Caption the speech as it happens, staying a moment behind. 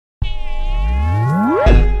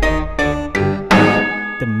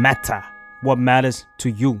matter what matters to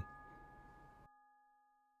you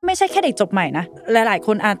ไม่ใช่แค่เด็กจบใหม่นะหลายๆค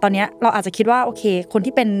นตอนนี้เราอาจจะคิดว่าโอเคคน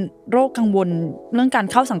ที่เป็นโรคกังวลเรื่องการ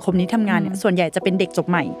เข้าสังคมนี้ทำงานเนี่ยส่วนใหญ่จะเป็นเด็กจบ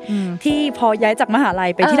ใหม่ที่พอย้ายจากมหาลัย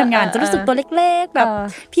ไปที่ทำงานจะรู้สึกตัวเล็กๆแบบ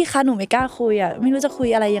พี่คะหนูไม่กล้าคุยไม่รู้จะคุย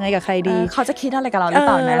อะไรยังไงกับใครดีเขาจะคิดอะไรกับเราหรือเ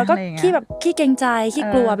ปล่านะแล้วก็ขี้เกรงใจขี้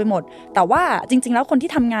กลัวไปหมดแต่ว่าจริงๆแล้วคนที่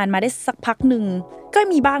ทำงานมาได้สักพักนึงก็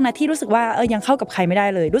มีบ้างนะที่รู้สึกว่ายังเข้ากับใครไม่ได้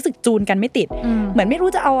เลยรู้สึกจูนกันไม่ติดเหมือนไม่รู้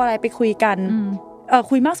จะเอาอะไรไปคุยกัน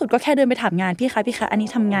คุยมากสุดก็แค่เดินไปถามงานพี่คะอันนี้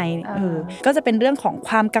ทำไงก็จะเป็นเรื่องของค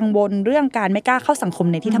วามกังวลเรื่องการไม่กล้าเข้าสังคม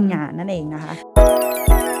ในที่ทำงานนั่นเองนะคะ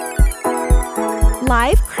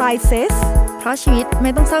Life Crisis เพราะชีวิตไ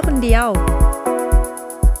ม่ต้องเศร้าคนเดียว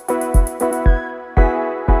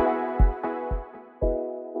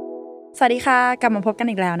สวัสดีค่ะกลับมาพบกัน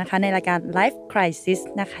อีกแล้วนะคะในรายการ Life Crisis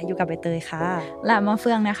นะคะอยู่กับใบเตยค่ะและมะเ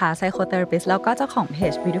ฟืองนะคะ Psychotherapist แล้วก็เจ้าของเพ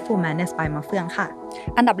จ Beautiful Madness by มะเฟืองค่ะ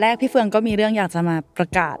อันดับแรกพี่เฟืองก็มีเรื่องอยากจะมาประ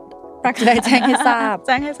กาศได้แจ้งให้ทราบ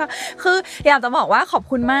คืออยากจะบอกว่าขอบ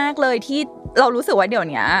คุณมากเลยที่เรารู้สึกว่าเดี๋ยว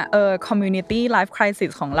นี้community life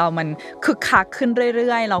crisis ของเรามันคึกคักขึ้นเ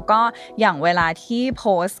รื่อยๆแล้วก็อย่างเวลาที่โพ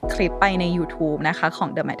สต์คลิปไปใน YouTube นะคะของ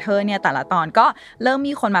The Matter เนี่ยแต่ละตอนก็เริ่ม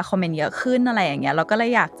มีคนมาคอมเมนต์เยอะขึ้นอะไรอย่างเงี้ยเราก็เลย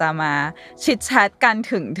อยากจะมาชิดแชทกัน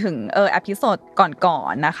ถึงเอพิโซดก่อ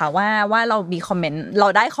นๆนะคะว่าเรามีคอมเมนต์เรา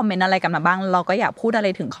ได้คอมเมนต์อะไรกันมาบ้างเราก็อยากพูดอะไร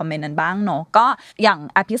ถึงคอมเมนต์นั้นบ้างเนาะก็อย่าง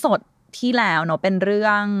เอพิโซดที่แล้วเนาะเป็นเรื่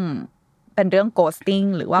อง ghosting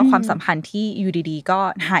หรือว่าความสัมพันธ์ที่อยู่ดีๆก็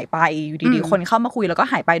หายไปอยู่ดีๆคนเข้ามาคุยแล้วก็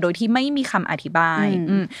หายไปโดยที่ไม่มีคำอธิบาย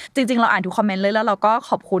จริงๆเราอ่านทุกคอมเมนต์เลยแล้วเราก็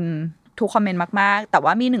ขอบคุณทุกคอมเมนต์มากๆแต่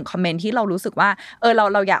ว่ามี1คอมเมนต์ที่เรารู้สึกว่า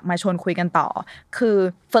เราอยากมาชวนคุยกันต่อคือ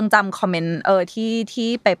เฟิงจำคอมเมนต์ที่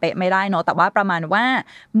เป๊ะๆไม่ได้เนาะแต่ว่าประมาณว่า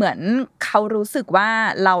เหมือนเขารู้สึกว่า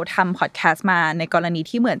เราทำพอดแคสต์มาในกรณี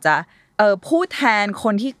ที่เหมือนจะพูดแทนค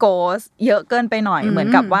นที่โกสเยอะเกินไปหน่อยเหมือน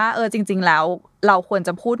กับว่าจริงๆแล้วเราควรจ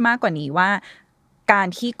ะพูดมากกว่านี้ว่าการ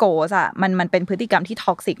ที่โกสมันเป็นพฤติกรรมที่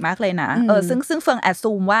ท็อกซิกมากเลยนะซึ่งเฟิงแอด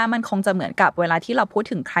ซูมว่ามันคงจะเหมือนกับเวลาที่เราพูด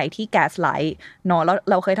ถึงใครที่แกสไลท์เนาะแล้ว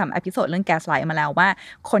เราเคยทำเอพิโซดเรื่องแกสไลท์มาแล้วว่า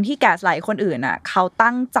คนที่แกสไลท์คนอื่นเขา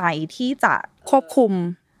ตั้งใจที่จะควบคุม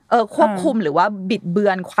หรือว่าบิดเบื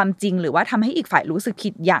อนความจริงหรือว่าทำให้อีกฝ่ายรู้สึกผิ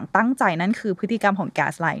ดอย่างตั้งใจนั่นคือพฤติกรรมของแก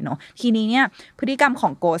สไลท์เนาะทีนี้เนี่ยพฤติกรรมขอ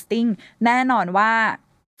ง ghosting แน่นอนว่า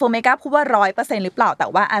โฟเมกาพูดว่า 100% หรือเปล่าแต่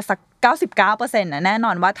ว่าสัก 99% แน่น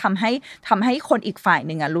อนว่าทำให้คนอีกฝ่าย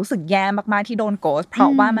นึงรู้สึกแย่มากๆที่โดนโกสเพรา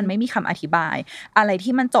ะว่ามันไม่มีคำอธิบายอะไร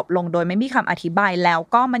ที่มันจบลงโดยไม่มีคำอธิบายแล้ว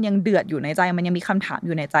ก็มันยังเดือดอยู่ในใจมันยังมีคำถามอ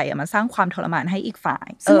ยู่ในใจมันสร้างความทรมานให้อีกฝ่าย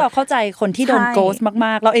ซึ่งเราเข้าใจคนที่โดนโกสม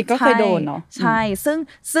ากๆเราเองก็เคยโดนเนาะใช่ซึ่ง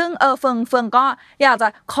เฟิงก็อยากจะ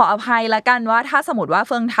ขออภัยละกันว่าถ้าสมมติว่าเ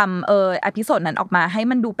ฟิงทำเอพิโซดนั้นออกมาให้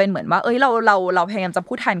มันดูเป็นเหมือนว่าเราพยายามจะ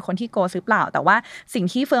พูดแทนคนที่โกสหรือเปล่าแต่ว่าสิ่ง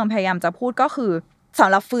ที่เฟิงพยายามจะพูดก็คือส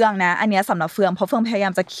ำหรับเฟืองนะอันเนี้ยสำหรับเฟืองเพราะเฟืองพยายา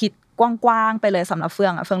มจะคิดกว้างๆไปเลยสำหรับเฟือ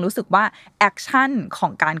งเฟืองรู้สึกว่าแอคชั่นขอ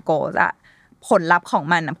งการโกสผลลัพธ์ของ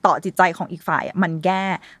มันต่อจิตใจของอีกฝ่ายมันแย่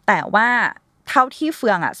แต่ว่าเท่าที่เฟื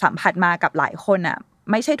องสัมผัสมากับหลายคน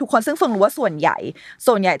ไม่ใช่ทุกคนซึ่งเฟืองรู้ว่าส่วนให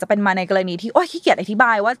ญ่จะเป็นมาในกรณีที่โอ๊ยขี้เกียจอธิบ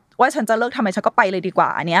ายว่าฉันจะเลิกทำไมฉันก็ไปเลยดีกว่า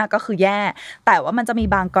อันเนี้ยก็คือแย่แต่ว่ามันจะมี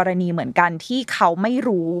บางกรณีเหมือนกันที่เขาไม่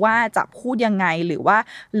รู้ว่าจะพูดยังไงหรือ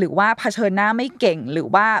ว่าเผชิญหน้าไม่เก่งหรือ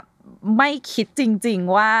ว่าไม่คิดจริง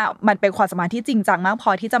ๆว่ามันเป็นความสัมพันธ์ที่จริงจังมากพ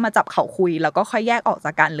อที่จะมาจับเขาคุยแล้วก็ค่อยแยกออกจ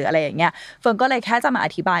ากกันหรืออะไรอย่างเงี้ยเฟิร์นก็เลยแค่จะมาอ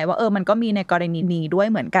ธิบายว่ามันก็มีในกรณีนี้ด้วย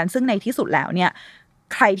เหมือนกันซึ่งในที่สุดแล้วเนี่ย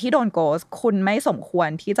ใครที่โดนโกสคุณไม่สมควร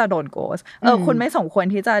ที่จะโดนโกสคุณไม่สมควร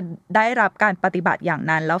ที่จะได้รับการปฏิบัติอย่าง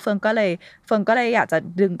นั้นแล้วเฟิร์นก็เลยอยากจะ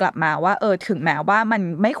ดึงกลับมาว่าถึงแม้ว่ามัน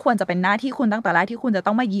ไม่ควรจะเป็นหน้าที่คุณตั้งแต่แรกที่คุณจะ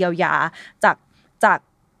ต้องมาเยียวยาจาก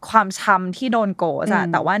ความช้ำที่โดนโกส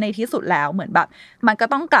แต่ว่าในที่สุดแล้วเหมือนแบบมันก็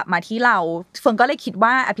ต้องกลับมาที่เราเฟิงก็เลยคิด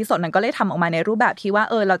ว่าอพิโซดนั้นก็เลยทำออกมาในรูปแบบที่ว่า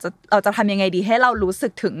เราจะทำยังไงดีให้เรารู้สึ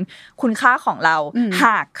กถึงคุณค่าของเราห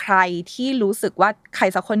ากใครที่รู้สึกว่าใคร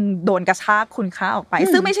สักคนโดนกระชากคุณค่าออกไป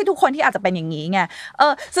ซึ่งไม่ใช่ทุกคนที่อาจจะเป็นอย่างนี้ไง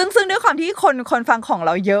ซึ่งด้วยความที่คนฟังของเ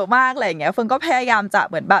ราเยอะมากอะไรอย่างเงี้ยเฟิงก็พยายามจะ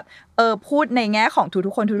เหมือนแบบพูดในแง่ของทุ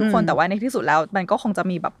กคนแต่ว่าในที่สุดแล้วมันก็คงจะ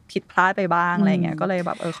มีแบบผิดพลาดไปบ้างอะไรเงี้ยก็เลยแ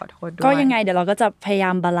บบขอโทษด้วยก็ยังไงเดี๋ยวเราก็จะพยายา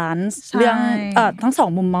มบาลานซ์เรื่องทั้งสอง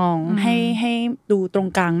มุมมองให้ดูตรง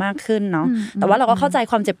กลางมากขึ้นเนาะแต่ว่าเราก็เข้าใจ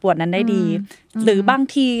ความเจ็บปวดนั้นได้ดีหรือบาง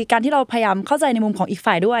ทีการที่เราพยายามเข้าใจในมุมของอีก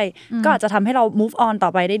ฝ่ายด้วยก็อาจจะทำให้เรา move on ต่อ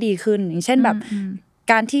ไปได้ดีขึ้นอย่างเช่นแบบ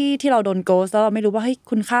การที่เราโดนโกสแล้วเราไม่รู้ว่าเฮ้ย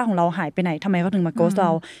คุณค่าของเราหายไปไหนทำไมเขาถึงมาโกสเร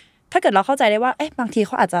าถ้าเกิดเราเข้าใจได้ว่าบางทีเ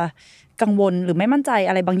ขาอาจจะกังวลหรือไม่มั่นใจ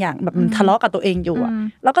อะไรบางอย่างแบบทะเลาะกับตัวเองอยู่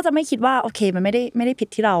เราก็จะไม่คิดว่าโอเคมันไม่ได้ผิด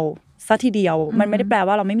ที่เรา ซะทีเดียวมันไม่ได้แปล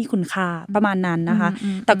ว่าเราไม่มีคุณค่าประมาณนั้นนะคะ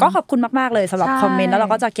แต่ก็ขอบคุณมากๆเลยสำหรับคอมเมนต์แล้วเรา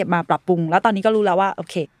ก็จะเก็บมาปรับปรุงแล้วตอนนี้ก็รู้แล้วว่าโอ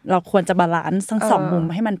เคเราควรจะบาลานซ์ทั้ง2มุม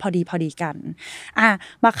ให้มันพอดีกัน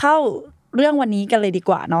มาเข้าเรื่องวันนี้กันเลยดี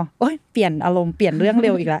กว่าเนาะโอ๊ยเปลี่ยนอารมณ์เปลี่ยนเรื่องเ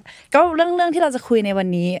ร็วอีกแล้วก็เรื่องที่เราจะคุยในวัน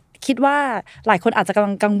นี้คิดว่าหลายคนอาจจะกำ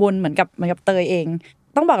ลังกังวลเหมือนกับเตยเอง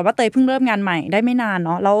ต้องบอกกันว่าเตยเพิ่งเริ่มงานใหม่ได้ไม่นานเ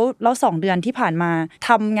นาะแล้ว2 เดือนที่ผ่านมาท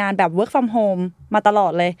ำงานแบบ work from home มาตลอ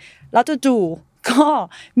ดเลยแล้วจู่ๆก็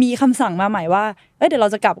มีคำสั่งมาใหม่ว่าเดี๋ยวเรา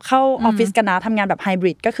จะกลับเข้าออฟฟิศกันนะทำงานแบบไฮบ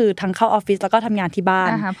ริดก็คือทั้งเข้าออฟฟิศแล้วก็ทำงานที่บ้าน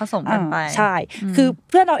ผสมกันไปใช่คือ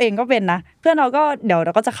เพื่อนเราเองก็เป็นนะเพื่อนเราก็เดี๋ยวเร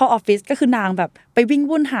าก็จะเข้าออฟฟิศก็คือนางแบบไปวิ่ง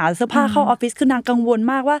วุ่นหาเสื้อผ้าเข้าออฟฟิศคือนางกังวล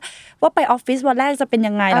มากว่าไปออฟฟิศวันแรกจะเป็น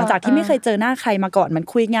ยังไงหลังจากที่ไม่เคยเจอหน้าใครมาก่อนเหมือน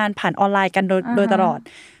คุยงานผ่านออนไลน์กันโดยตลอด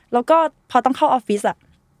แล้วก็พอต้องเข้าออฟฟิศอ่ะ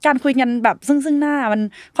การคุยกันแบบซึ่งหน้ามัน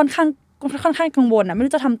ค่อนข้างกังวลอ่ะไม่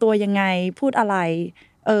รู้จะทำตัวยังไงพูดอะไร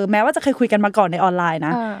แม้ว่าจะเคยคุยกันมาก่อนในออนไลน์น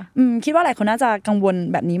ะคิดว่าหลายคนน่าจะกังวล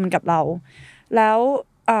แบบนี้เหมือนกับเราแล้ว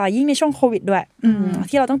ยิ่งในช่วงโควิดด้วย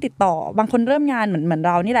ที่เราต้องติดต่อบางคนเริ่มงานเหมือนเ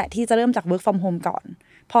รานี่แหละที่จะเริ่มจาก work from home ก่อน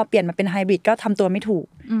พอเปลี่ยนมาเป็นไฮบริดก็ทำตัวไม่ถูก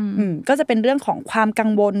ก็จะเป็นเรื่องของความกัง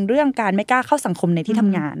วลเรื่องการไม่กล้าเข้าสังคมในที่ท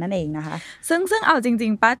ำงานนั่นเองนะคะซึ่งเอาจริ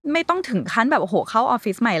งๆป้าไม่ต้องถึงขั้นแบบโอ้โหเข้าออฟ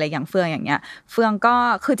ฟิศใหม่อะไรอย่างเฟืองอย่างเงี้ยเฟืองก็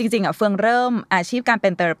คือจริงๆอ่ะเฟืองเริ่มอาชีพการเป็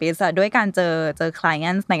นเทอราปิสต์ด้วยการเจอ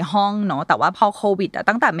clients ในห้องเนาะแต่ว่าพอโควิดอ่ะ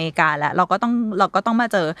ตั้งแต่อเมริกาแล้วเราก็ต้องมา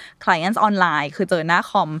เจอ clients ออนไลน์คือเจอหน้า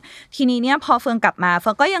คอมทีนี้เนี่ยพอเฟืองกลับมาเฟื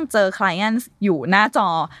องก็ยังเจอ clients อยู่หน้าจอ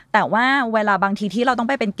แต่ว่าเวลาบางทีที่เราต้อง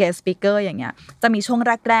ไปเป็น guest speaker อย่างเงี้ยจะมีช่วง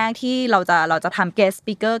แรกๆที่เราจะทำ guest speaker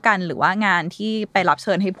กันหรือว่างานที่ไปรับเ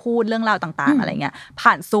ชิญให้พูดเรื่องราวต่างๆอะไรเงี้ย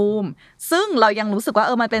ผ่าน Zoom ซึ่งเรายังรู้สึกว่า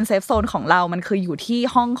มันเป็นเซฟโซนของเรามันคืออยู่ที่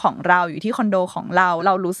ห้องของเราอยู่ที่คอนโดของเร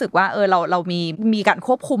ารู้สึกว่าเรามีการค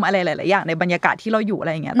วบคุมอะไรหลายๆอย่างในบรรยากาศที่เราอยู่อะไ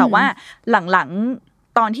รเงี้ยแต่ว่าหลัง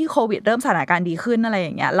ตอนที่โควิดเริ่มสถานการณ์ดีขึ้นอะไรอ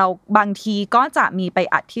ย่างเงี้ยเราบางทีก็จะมีไป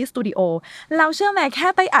อัดที่สตูดิโอเราเชื่อไหมแค่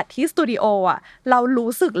ไปอัดที่สตูดิโออ่ะเรา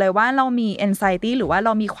รู้สึกเลยว่าเรามี anxiety หรือว่าเร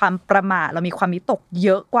ามีความประหม่าเรามีความวิตกเย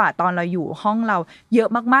อะกว่าตอนเราอยู่ห้องเราเยอะ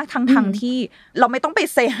มากๆทั้งที่เราไม่ต้องไป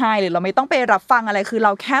say hi หรือเราไม่ต้องไปรับฟังอะไรคือเร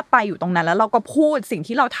าแค่ไปอยู่ตรงนั้นแล้วเราก็พูดสิ่ง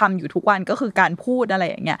ที่เราทำอยู่ทุกวันก็คือการพูดอะไร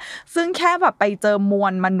อย่างเงี้ยซึ่งแค่แบบไปเจอมว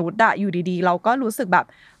ลมนุษย์อะอยู่ดีๆเราก็รู้สึกแบบ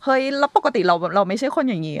เฮ้ยแล้วปกติเราไม่ใช่คน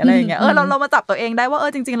อย่างนี้อะไรอย่างเงี้ยเรามาจับตัวเองได้ว่า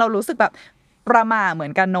จริงๆเรารู้สึกแบบประหม่าเหมือ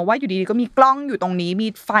นกันเนาะว่าอยู่ดีๆก็มีกล้องอยู่ตรงนี้มี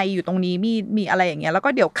ไฟอยู่ตรงนี้มีอะไรอย่างเงี้ยแล้วก็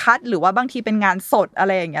เดี๋ยวคัทหรือว่าบางทีเป็นงานสดอะไ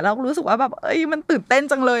รอย่างเงี้ยเรารู้สึกว่าแบบมันตื่นเต้น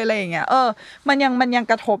จังเลยอะไรอย่างเงี้ยมันยัง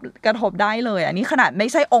กระทบได้เลยอันนี้ขนาดไม่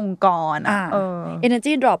ใช่องค์กร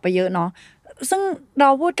energy drop ไปเยอะเนาะซึ่งเรา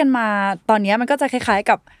พูดกันมาตอนนี้มันก็จะคล้ายๆ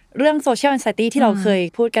กับเรื่อง social anxiety ที่เราเคย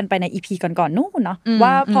พูดกันไปใน EP ก่อนๆนู่นเนาะ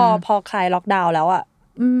ว่าพอคลายล็อกดาวน์แล้วอ่ะ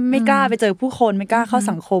ไม่กล้าไปเจอผู้คนไม่กล้าเข้า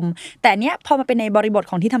สังคมแต่เนี้ยพอมาเป็นในบริบท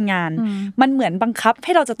ของที่ทำงานมันเหมือนบังคับใ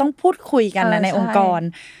ห้เราจะต้องพูดคุยกันในองค์กร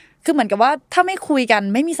คือเหมือนกับว่าถ้าไม่คุยกัน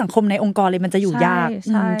ไม่มีสังคมในองค์กรเลยมันจะอยู่ยาก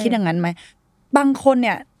คิดอย่างนั้นไหมบางคนเ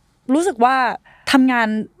นี่ยรู้สึกว่าทำงาน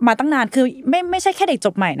มาตั้งนานคือไม่ใช่แค่เด็กจ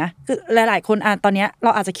บใหม่นะคือหลายๆคนตอนนี้เร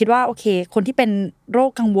าอาจจะคิดว่าโอเคคนที่เป็นโร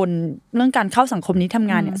คกังวลเรื่องการเข้าสังคมนี้ทำ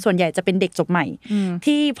งานเนี่ยส่วนใหญ่จะเป็นเด็กจบใหม่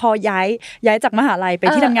ที่พอย้ายจากมหาลัยไป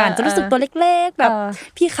ที่ทำงานจะรู้สึกตัวเล็กๆแบบ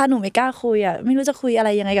พี่คะหนูไม่กล้าคุยอ่ะไม่รู้จะคุยอะไร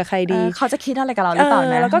ยังไงกับใครดีเขาจะคิดอะไรกับเราหรือเปล่า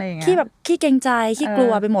นะแล้วก็ขี้เกรงใจขี้กลั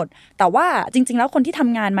วไปหมดแต่ว่าจริงๆแล้วคนที่ท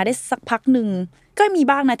ำงานมาได้สักพักนึงก็มี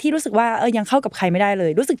บ้างนะที่รู้สึกว่ายังเข้ากับใครไม่ได้เล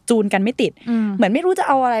ยรู้สึกจูนกันไม่ติดเหมือนไม่รู้จะเ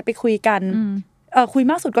อาอะไรไปคุยกันคุย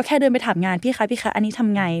มากสุดก็แค่เดินไปถามงานพี่คะอันนี้ท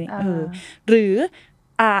ำไงหรือ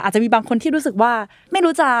อาจจะมีบางคนที่รู้สึกว่าไม่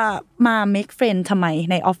รู้จะมา make friend ทำไม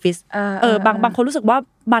ในออฟฟิศบางคนรู้สึกว่า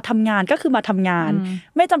มาทำงานก็คือมาทำงาน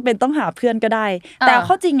ไม่จำเป็นต้องหาเพื่อนก็ได้แต่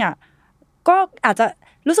ข้อจริงอ่ะก็อาจจะ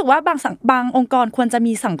รู้สึกว่าบางองค์กรควรจะ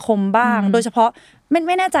มีสังคมบ้างโดยเฉพาะไ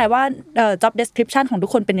ม่แน่ใจว่า job description ของทุก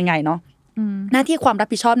คนเป็นยังไงเนาะหน้าที่ความรับ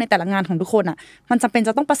ผิดชอบในแต่ละงานของทุกคนอ่ะมันจำเป็นจ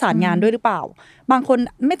ะต้องประสานงานด้วยหรือเปล่าบางคน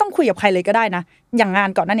ไม่ต้องคุยกับใครเลยก็ได้นะอย่างงาน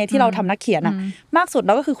ก่อนหน้านี้ที่เราทำนักเขียนอ่ะมากสุดเ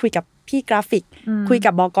ราก็คือคุยกับพี่กราฟิกคุย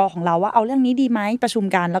กับบก.ของเราว่าเอาเรื่องนี้ดีไหมประชุม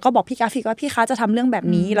กันแล้วก็บอกพี่กราฟิกว่าพี่คะจะทำเรื่องแบบ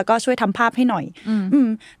นี้แล้วก็ช่วยทำภาพให้หน่อย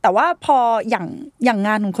แต่ว่าพออย่างง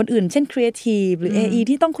านของคนอื่นเช่นครีเอทีฟหรือ AE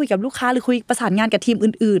ที่ต้องคุยกับลูกค้าหรือคุยประสานงานกับทีม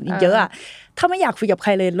อื่นๆอีกเยอะอ่ะถ้าไม่อยากคุยกับใคร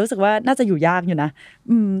เลยรู้สึกว่าน่าจะอยู่ยากอยู่นะ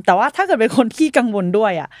แต่ว่าถ้าเกิดเป็นคนที่กังวลด้ว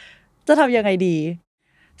ยอ่ะจะทำยังไงดี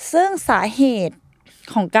ซึ่งสาเหตุ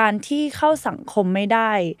ของการที่เข้าสังคมไม่ไ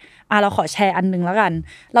ด้เราขอแชร์อันนึงแล้วกัน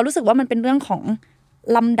เรารู้สึกว่ามันเป็นเรื่องของ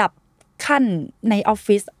ลำดับขั้นในออฟ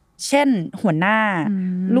ฟิศเช่นหัวหน้า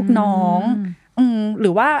ลูกน้องหรื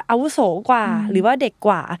อว่าอาวุโสกว่าหรือว่าเด็กก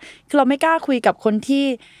ว่าคือเราไม่กล้าคุยกับคน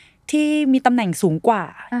ที่มีตำแหน่งสูงกว่า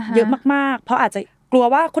เยอะมากๆเพราะอาจจะ กลัว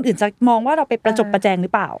ว่าคนอื่นจะมองว่าเราไปประจบประแจงหรื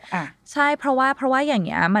อเปล่าใช่เพราะว่าอย่างเ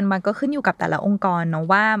งี้ยมันก็ขึ้นอยู่กับแต่ละองค์กรเนาะ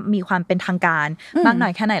ว่ามีความเป็นทางการมากน้อ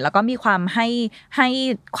ยแค่ไหนแล้วก็มีความให้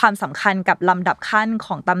ความสำคัญกับลำดับขั้นข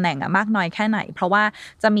องตำแหน่งมากน้อยแค่ไหนเพราะว่า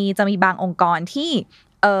จะมีบางองค์กรที่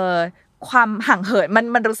ความห่างเหิน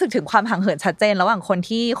มันรู้สึกถึงความห่างเหินชัดเจนระหว่างคน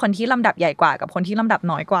ที่ลำดับใหญ่กว่ากับคนที่ลำดับ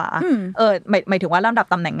น้อยกว่าหมายถึงว่าลำดับ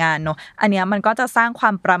ตำแหน่งงานเนาะอันเนี้ยมันก็จะสร้างควา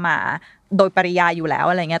มประหม่าโดยปริยายอยู่แล้ว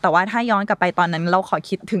อะไรเงี้ยแต่ว่าถ้าย้อนกลับไปตอนนั้นเราขอ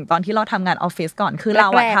คิดถึงตอนที่เราทำงานออฟฟิศก่อนคือเรา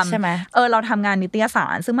ทำเราทำงานนิตยสา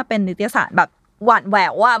รซึ่งมันเป็นนิตยสารแบบหวานแหว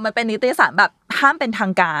วว่ามันเป็นนิตยสารแบบห้ามเป็นทา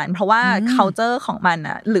งการเพราะว่า culture ของมัน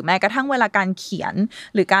อ่ะหรือแม้กระทั่งเวลาการเขียน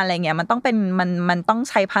หรือการอะไรเงี้ยมันต้องเป็นมันต้อง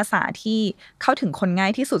ใช้ภาษาที่เข้าถึงคนง่า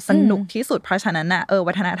ยที่สุดสนุกที่สุดเพราะฉะนั้นน่ะ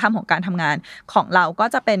วัฒนธรรมของการทำงานของเราก็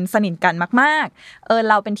จะเป็นสนิทกันมากๆ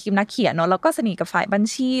เราเป็นทีมนักเขียนเนาะเราก็สนิทกับฝ่ายบัญ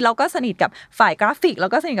ชีเราก็สนิทกับฝ่ายกราฟิกเรา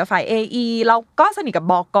ก็สนิทกับฝ่าย AE เราก็สนิทกับ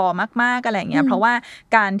บก.มากๆอะไรเงี้ยเพราะว่า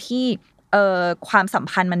การที่ความสัม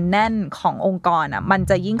พันธ์มันแน่นขององค์กรอ่ะมัน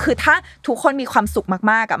จะยิ่งคือถ้าทุกคนมีความสุข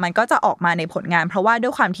มากๆอ่ะมันก็จะออกมาในผลงานเพราะว่าด้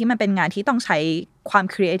วยความที่มันเป็นงานที่ต้องใช้ความ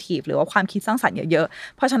ครีเอทีฟหรือว่าความคิดสร้างสรรค์เยอะ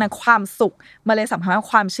ๆเพราะฉะนั้นความสุขมันเลยสำคัญมาก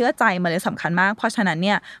ความเชื่อใจมันเลยสำคัญมากเพราะฉะนั้นเ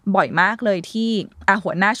นี่ยบ่อยมากเลยที่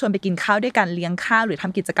หัวหน้าชวนไปกินข้าวด้วยกันเลี้ยงข้าวหรือท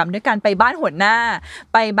ำกิจกรรมด้วยกันไปบ้านหัวหน้า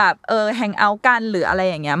ไปแบบแฮงเอาท์กันหรืออะไร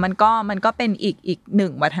อย่างเงี้ยมันก็เป็นอีกหนึ่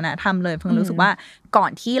งวัฒนธรรมเลยเพิ่งรู้สึกว่าก่อ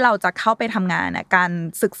นที่เราจะเข้าไปทำงานน่ะการ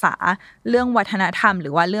ศึกษาเรื่องวัฒนธรรมหรื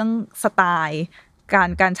อว่าเรื่องสไตล์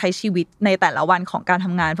การใช้ชีวิตในแต่ละวันของการท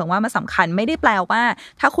ำงานฟังว่ามันสำคัญไม่ได้แปลว่า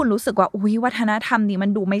ถ้าคุณรู้สึกว่าอุ๊ยวัฒนธรรมนี้มั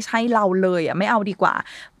นดูไม่ใช่เราเลยไม่เอาดีกว่า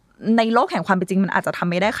ในโลกแห่งความเป็นจริงมันอาจจะทำ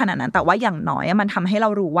ไม่ได้ขนาดนั้นแต่ว่าอย่างน้อยมันทำให้เรา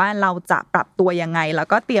รู้ว่าเราจะปรับตัวยังไงแล้ว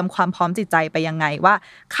ก็เตรียมความพร้อมจิตใจไปยังไงว่า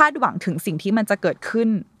คาดหวังถึงสิ่งที่มันจะเกิดขึ้น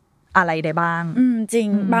อะไรได้บ้างจริง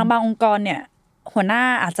บางองค์กรเนี่ยหัวหน้า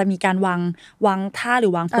อาจจะมีการวางท่าหรื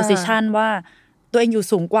อวางโพสิชันว่าตัวเองอยู่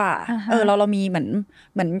สูงกว่าเรามีเหมื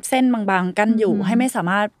อนเส้นบางๆกั้นอยู่ให้ไม่สา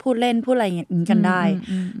มารถพูดเล่นพูดอะไรอย่างนี้กันได้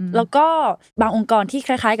แล้วก็บางองค์กรที่ค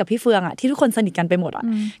ล้ายๆกับพี่เฟืองอ่ะที่ทุกคนสนิทกันไปหมดอ่ะ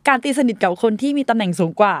การตีสนิทกับคนที่มีตำแหน่งสู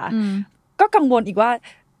งกว่าก็กังวลอีกว่า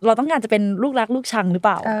เราต้องการจะเป็นลูกรักลูกชังหรือเป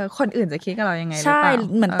ล่าคนอื่นจะคิดกับเรายังไงหรือเปล่าใช่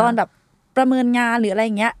เหมือนตอนแบบประเมินงานหรืออะไรอ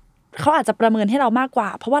ย่างเงี้ยเขาอาจจะประเมินให้เรามากกว่า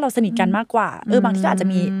เพราะว่าเราสนิทกันมากกว่าบางทีก็อาจจะ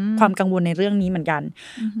มีความกังวลในเรื่องนี้เหมือนกัน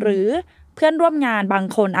หรือเพื่อนร่วมงานบาง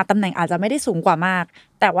คนตำแหน่งอาจจะไม่ได้สูงกว่ามาก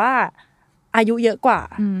แต่ว่าอายุเยอะกว่า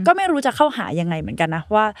ก็ไม่รู้จะเข้าหายังไงเหมือนกันนะ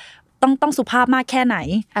ว่าต้องสุภาพมากแค่ไหน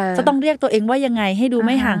จะต้องเรียกตัวเองว่ายังไงให้ดูไ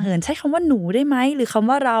ม่ห่างเหินใช้คำว่าหนูได้ไหมหรือคำ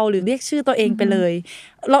ว่าเราหรือเรียกชื่อตัวเองไปเลย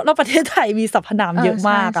แล้วประเทศไทยมีสรรพนามเยอะ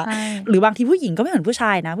มากอ่ะหรือบางทีผู้หญิงก็ไม่เหมือนผู้ช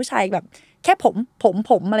ายนะผู้ชายแบบแค่ผ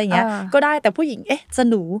มอะไรเงี้ยก็ได้แต่ผู้หญิงจะ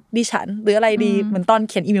หนูดิฉันหรืออะไรดีเหมือนตอน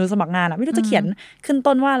เขียนอีเมลสมัครงานไม่รู้จะเขียนขึ้น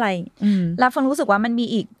ต้นว่าอะไรแล้วฟังรู้สึกว่ามันมี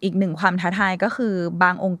อีกหนึ่งความท้าทายก็คือบ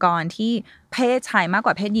างองค์กรที่เพศชายมากก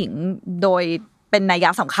ว่าเพศหญิงโดยเป็นนัย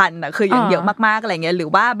สำคัญคืออย่างเยอะมากๆอะไรเงี้ยหรือ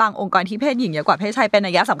ว่าบางองค์กรที่เพศหญิงเยอะกว่าเพศชายเป็น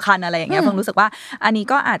นัยสำคัญอะไรอย่างเงี้ยฟังรู้สึกว่าอันนี้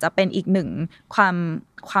ก็อาจจะเป็นอีกหนึ่งค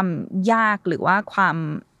วามยากหรือว่าความ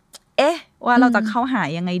ว่าเราจะเข้าหา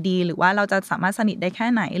ยังไงดีหรือว่าเราจะสามารถสนิทได้แค่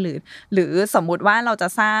ไหนหรือสมมุติว่าเราจะ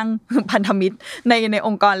สร้างพันธมิตรในอ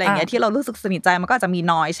งค์กรอะไรอย่างเงี้ยที่เรารู้สึกสนิทใจมันก็อาจจะมี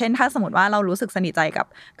น้อยเช่นถ้าสมมติว่าเรารู้สึกสนิทใจ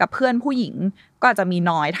กับเพื่อนผู้หญิงก็อาจจะมี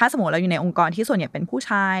น้อยถ้าสมมติเราอยู่ในองค์กรที่ส่วนใหญ่เป็นผู้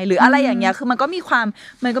ชายหรืออะไรอย่างเงี้ยคือมันก็มีคว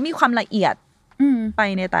ามละเอียดไป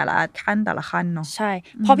ในแต่ละขั้นเนาะใช่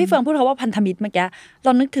พอพี่เฟืองพูดคำว่าพันธมิตรเมื่อกี้เร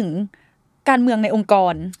านึกถึงการเมืองในองค์ก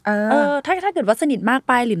รถ้าเกิดว่าสนิทมาก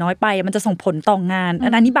ไปหรือน้อยไปมันจะส่งผลต่องาน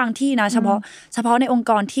อันนี้บางที่นะเฉพาะในองค์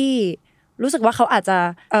กรที่รู้สึกว่าเขาอาจจะ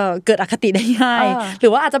เกิดอคติได้ง่ายหรื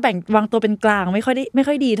อว่าอาจจะแบ่งวางตัวเป็นกลางไม่ค่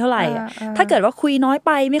อยดีเท่าไหร่ถ้าเกิดว่าคุยน้อยไ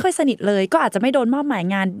ปไม่ค่อยสนิทเลยก็อาจจะไม่โดนมอบหมาย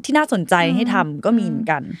งานที่น่าสนใจให้ทำก็มีเหมือน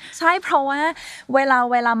กันใช่เพราะว่าเว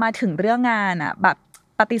ลามาถึงเรื่องงานอ่ะแบบ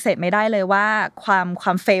ปฏิเสธไม่ได้เลยว่าคว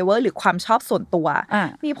ามเฟเวอร์หรือความชอบส่วนตัว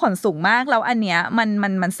มีผลสูงมากแล้วอันเนี้ย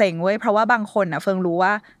มันเซ็งเว้ยเพราะว่าบางคนเฟิงรู้ว่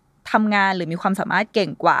าทำงานหรือมีความสามารถเก่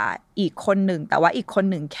งกว่าอีกคนหนึ่งแต่ว่าอีกคน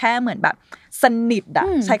หนึ่งแค่เหมือนแบบสนิท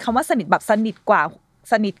ใช้คำว่าสนิทแบบสนิทกว่า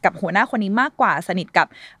สนิทกับหัวหน้าคนนี้มากกว่าสนิทกับ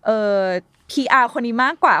PR คนนี้ม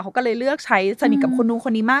ากกว่าเขาก็เลยเลือกใช้สนิทกับคนนู้นค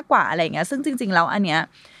นนี้มากกว่าอะไรอย่างเงี้ยซึ่งจริงๆแล้วอันเนี้ย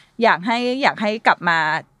อยากให้กลับมา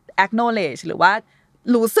acknowledge หรือว่า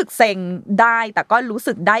รู้สึกเซ็งได้แต่ก็รู้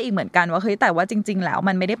สึกได้อีกเหมือนกันว่าเฮ้ยแต่ว่าจริงๆแล้ว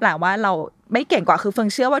มันไม่ได้แปลว่าเราไม่เก่งกว่าคือเฟิง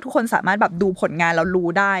เชื่อว่าทุกคนสามารถแบบดูผลงานเรารู้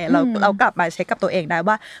ได้เรากลับมาเช็คกับตัวเองได้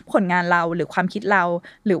ว่าผลงานเราหรือความคิดเรา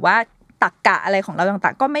หรือว่าตรรกะอะไรของเราต่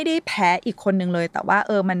างๆก็ไม่ได้แพ้อีกคนนึงเลยแต่ว่า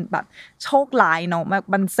มันแบบโชคร้ายเนาะ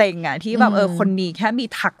มันเซ็งอ่ะที่แบบคนนี้แค่มี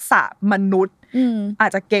ทักษะมนุษย์อา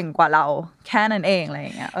จจะเก่งกว่าเราแค่นั้นเองอะไรอ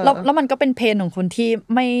ย่างเงี้ยแล้วมันก็เป็นเพนของคนที่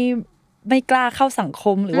ไม่กล้าเข้าสังค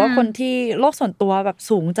มหรือว่าคนที่โลกส่วนตัวแบบ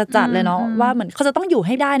สูงจัดๆเลยเนาะว่าเหมือนเขาจะต้องอยู่ใ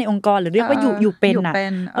ห้ได้ในองค์กรหรือเรียกว่าอยู่เป็นน่ะ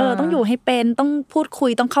ต้องอยู่ให้เป็นต้องพูดคุย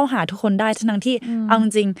ต้องเข้าหาทุกคนได้ทั้งที่เอาจ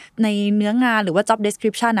ริงๆในเนื้องานหรือว่า job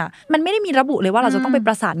description อ่ะมันไม่ได้มีระบุเลยว่าเราจะต้องไปป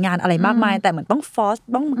ระสานงานอะไรมากมายแต่เหมือนต้อง force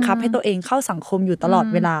ต้องบังคับให้ตัวเองเข้าสังคมอยู่ตลอด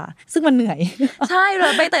เวลาซึ่งมันเหนื่อยใช่เล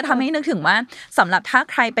ยไปแต่ทำให้นึกถึงว่าสำหรับถ้า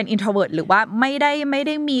ใครเป็น introvert หรือว่าไม่ไ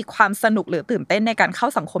ด้มีความสนุกหรือตื่นเต้นในการเข้า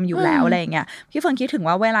สังคมอยู่แล้วอะไรอย่างเงี้ยพี่เฟิร์นคิดถึง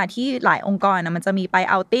ว่าเวลาที่หลายองค์กรนะมันจะมีไป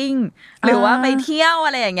เอาติ้งหรือว่าไปเที่ยวอ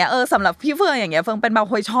ะไรอย่างเงี้ยสำหรับพี่เฟิร์นอย่างเงี้ยเฟิร์นเป็นแบบ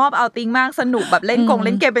ชอบเอาติ้งมากสนุกแบบเล่น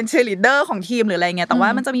เกมเป็นเชียร์ลีดเดอร์ของทีมหรืออะไรเงี้ยแต่ว่า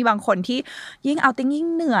มันจะมีบางคนที่ยิ่งเอาติ้งยิ่ง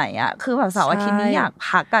เหนื่อยอ่ะคือแบบเสาร์อาทิตย์นี้อยาก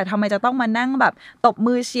พักอะทำไมจะต้องมานั่งแบบตบ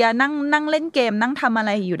มือเชียร์นั่งเล่นเกมนั่งทำอะไ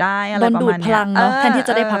รอยู่ได้อะไรประมาณนี้แทนที่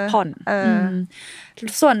จะได้พักผ่อน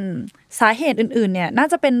ส่วนสาเหตุอื่นๆเนี่ยน่า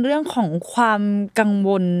จะเป็นเรื่องของความกังว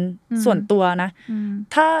ลส่วนตัวนะ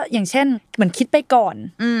ถ้าอย่างเช่นเหมือนคิดไปก่อน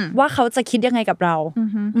ว่าเขาจะคิดยังไงกับเรา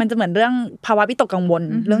มันจะเหมือนเรื่องภาวะวิตกกังวล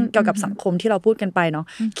เรื่องเกี่ยวกับสังคมที่เราพูดกันไปเนาะ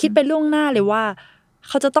คิดไปล่วงหน้าเลยว่าเ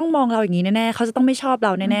ขาจะต้องมองเราอย่างนี้แน่ๆเขาจะต้องไม่ชอบเร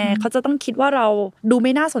าแน่ๆเขาจะต้องคิดว่าเราดูไ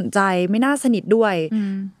ม่น่าสนใจไม่น่าสนิทด้วย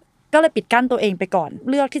ก็เลยปิดกั้นตัวเองไปก่อน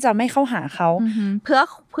เลือกที่จะไม่เข้าหาเขาเ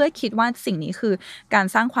พื่อคิดว่าสิ่งนี้คือการ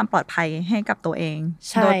สร้างความปลอดภัยให้กับตัวเอง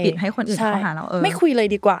โดยปิดให้คนอื่นเข้าหาเราไม่คุยเลย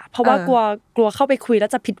ดีกว่าเพราะว่ากลัวเข้าไปคุยแล้ว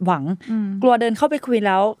จะผิดหวังกลัวเดินเข้าไปคุยแ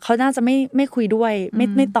ล้วเขาน่าจะไม่คุยด้วย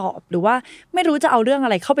ไม่ตอบหรือว่าไม่รู้จะเอาเรื่องอะ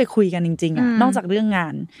ไรเข้าไปคุยกันจริงๆอ่ะนอกจากเรื่องงา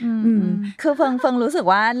นคือเฟิงรู้สึก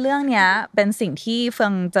ว่าเรื่องเนี้ยเป็นสิ่งที่เฟิ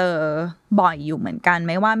งเจอบ่อยอยู่เหมือนกัน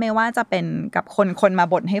ไม่ว่าจะเป็นกับคนมา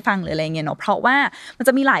บ่นให้ฟังหรืออะไรเงี้ยเนาะเพราะว่ามันจ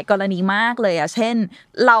ะมีหลายกรณีมากเลยอ่ะเช่น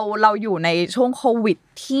เราอยู่ในช่วงโควิด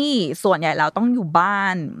ที่ส่วนใหญ่เราต้องอยู่บ้า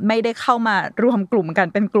นไม่ได้เข้ามารวมกลุ่มกัน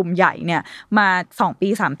เป็นกลุ่มใหญ่เนี่ยมา2 ปี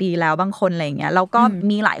 3 ปีแล้วบางคนอะไรเงี้ยแล้วก็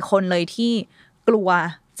มีหลายคนเลยที่กลัว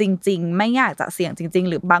จริงๆไม่อยากจะเสี่ยงจริงๆ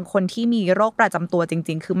หรือบางคนที่มีโรคประจำตัวจ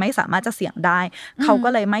ริงๆคือไม่สามารถจะเสี่ยงได้เขาก็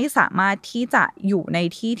เลยไม่สามารถที่จะอยู่ใน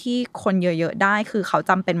ที่คนเยอะๆได้คือเขา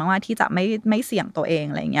จำเป็นมากๆที่จะไม่เสี่ยงตัวเอง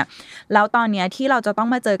อะไรเงี้ยแล้วตอนนี้ที่เราจะต้อง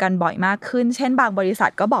มาเจอกันบ่อยมากขึ้นเช่นบางบริษั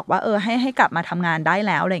ทก็บอกว่าให้กลับมาทำงานได้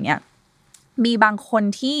แล้วอะไรเงี้ยมีบางคน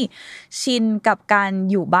ที่ชินกับการ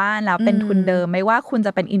อยู่บ้านแล้วเป็นทุนเดิมไม่ว่าคุณจ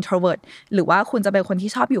ะเป็น introvert หรือว่าคุณจะเป็นคนที่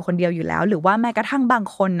ชอบอยู่คนเดียวอยู่แล้วหรือว่าแม้กระทั่งบาง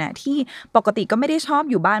คนน่ะที่ปกติก็ไม่ได้ชอบ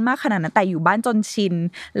อยู่บ้านมากขนาดนั้นแต่อยู่บ้านจนชิน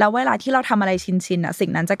แล้วเวลาที่เราทำอะไรชินน่ะสิ่ง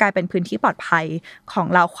นั้นจะกลายเป็นพื้นที่ปลอดภัยของ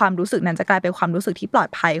เราความรู้สึกนั้นจะกลายเป็นความรู้สึกที่ปลอด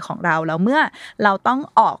ภัยของเราแล้วเมื่อเราต้อง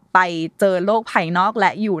ออกไปเจอโลกภายนอกแล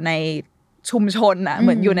ะอยู่ในชุมชนน่ะเห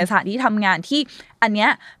มือนอยู่ในสถานที่ทำงานที่อันเนี้ย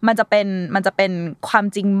มันจะเป็นความ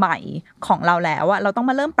จริงใหม่ของเราแล้วอะเราต้อง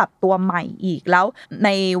มาเริ่มปรับตัวใหม่อีกแล้วใน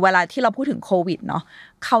เวลาที่เราพูดถึงโควิดเนาะ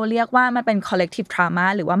เขาเรียกว่ามันเป็น collective trauma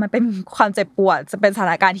หรือว่ามันเป็นความเจ็บปวดจะเป็นสถา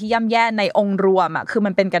นการณ์ที่ย่ำแย่ในองค์รวมอะคือมั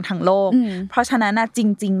นเป็นกันทั้งโลกเพราะฉะนั้นนะจ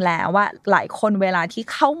ริงๆแล้วว่าหลายคนเวลาที่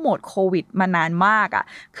เข้าโหมดโควิดมานานมากอะ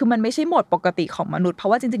คือมันไม่ใช่โหมดปกติของมนุษย์เพรา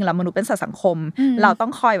ะว่าจริงๆแล้วมนุษย์เป็นสัตว์สังคมเราต้อ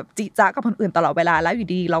งคอยแบบจิจ๊ะกับคนอื่นตลอดเวลาแล้วอยู่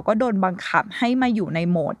ดีๆเราก็โดนบังคับให้มาอยู่ใน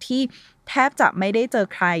โหมดที่แทบจะไม่ได้เจอ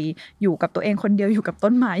ใครอยู่กับตัวเองคนเดียวอยู่กับ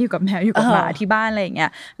ต้นไม้อยู่กับแมวอยู่กับหมาที่บ้านอะไรอย่างเงี้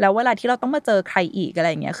ยแล้วเวลาที่เราต้องมาเจอใครอีกอะไร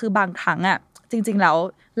อย่างเงี้ยคือบางครั้งอ่ะจริงๆแล้ว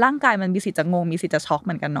ร่างกายมันมีสิทธิ์จะงงมีสิทธิ์จะช็อกเห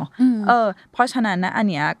มือนกันเนาะเพราะฉะนั้นนะอัน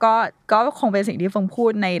เนี้ยก็คงเป็นสิ่งที่ฟงพู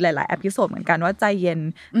ดในหลายๆเอพิโซดเหมือนกันว่าใจเย็น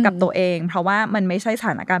กับตัวเองเพราะว่ามันไม่ใช่ส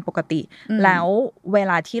ถานการณ์ปกติแล้วเว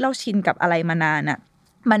ลาที่เราชินกับอะไรมานานอ่ะ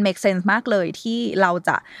มัน make sense มากเลยที่เราจ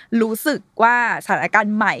ะรู้สึกว่าสถานการ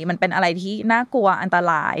ณ์ใหม่มันเป็นอะไรที่น่ากลัวอันต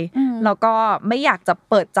รายแล้วก็ไม่อยากจะ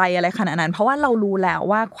เปิดใจอะไรขนาดนั้นเพราะว่าเรารู้แล้ว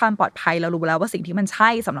ว่าความปลอดภัยเรารู้แล้วว่าสิ่งที่มันใช่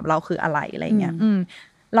สำหรับเราคืออะไรอะไรเงี้ย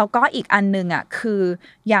แล้วก็อีกอันนึงอ่ะคือ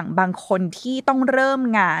อย่างบางคนที่ต้องเริ่ม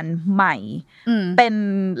งานใหม่เป็น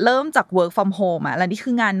เริ่มจาก work from home อ่ะแล้วนี่คื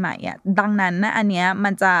องานใหม่อ่ะดังนั้นนะอันเนี้ยมั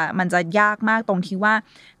นจะยากมากตรงที่ว่า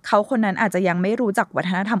เขาคนนั้นอาจจะยังไม่รู้จักวั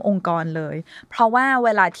ฒนธรรมองค์กรเลยเพราะว่าเว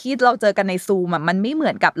ลาที่เราเจอกันใน Zoom อ่ะมันไม่เหมื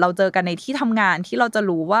อนกับเราเจอกันในที่ทำงานที่เราจะ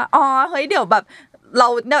รู้ว่าอ๋อเฮ้ยเดี๋ยวแบบเรา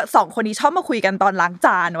เนี่ย2คนนี้ชอบมาคุยกันตอนล้างจ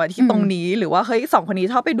านว่ะที่ตรงนี้หรือว่าเฮ้ย2คนนี้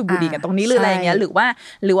ชอบไปดูบุหรี่กันตรงนี้หรืออะไรอย่างเงี้ยหรือ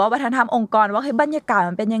ว่าวัฒนธรรมองค์กรว่าเฮ้ยบรรยากาศ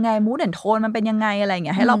มันเป็นยังไงมูดแอนด์โทนมันเป็นยังไงอะไรอย่างเ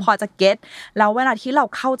งี้ยให้เราพอจะเก็ทแล้วเวลาที่เรา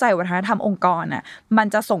เข้าใจวัฒนธรรมองค์กรน่ะมัน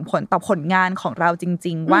จะส่งผลต่อผลงานของเราจ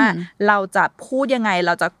ริงๆว่าเราจะพูดยังไงเ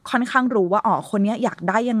ราจะค่อนข้างรู้ว่าอ๋อคนนี้อยาก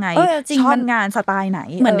ได้ยังไงชอบงานสไตล์ไหน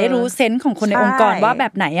เหมือนได้รู้เซนส์ของคนในองค์กรว่าแบ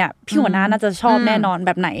บไหนอ่ะพี่หัวหน้าน่าจะชอบแน่นอนแ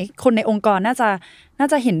บบไหนคนในองค์กรน่า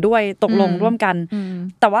จะเห็นด้วยตกลงร่วมกัน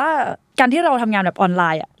แต่ว่า การที่เราทำงานแบบออนไล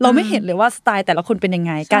น์อ่ะเราไม่เห็นเลยว่าสไตล์แต่ละคนเป็นยัง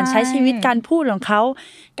ไงการใช้ชีวิตการพูดของเขา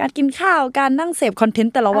การกินข้าวการนั่งเสพคอนเทน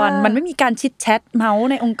ต์แต่ละวันมันไม่มีการชิดแชทเมาส์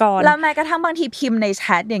ในองค์กรแล้วแม้กระทั่งบางทีพิมพ์ในแช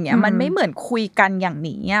ทอย่างเงี้ยมันไม่เหมือนคุยกันอย่าง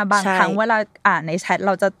นี้อ่ะบางครั้งเวลาอ่านในแชทเ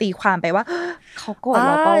ราจะตีความไปว่าเขาโกรธเ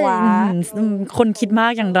ราเปล่าวะคนคิดมา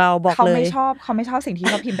กอย่างเราบอกเลยเขาไม่ชอบสิ่งที่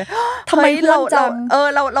เราพิมพ์ไปทำไมเ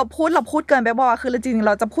ราพูดเกินไปบอกว่าคือจริงๆเ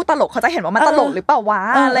ราจะพูดตลกเขาจะเห็นว่ามันตลกหรือเปล่าวะ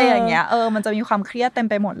อะไรอย่างเงี้ยมันจะมีความเครียดเต็ม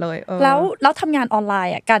ไปหมดเลยแล้วทำงานออนไล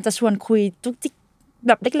น์อ่ะการจะชวนคุยจุกจิกแ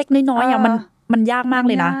บบเล็กๆน้อยๆอ่ะมันยากมากเ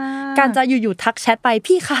ลยนะการจะอยู่ๆทักแชทไป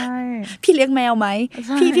พี่คะพี่เลี้ยงแมวไหม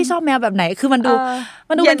พี่ชอบแมวแบบไหนคือมันดูเ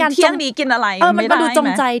ป็นการเที่ยงนี้กินอะไรมันดูจง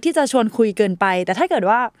ใจที่จะชวนคุยเกินไปแต่ถ้าเกิด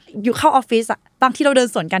ว่าอยู่เข้าออฟฟิศอ่ะบางทีเราเดิน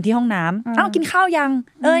สวนกันที่ห้องน้ำกินข้าวยัง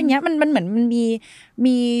อย่างเงี้ยมันเหมือนมัน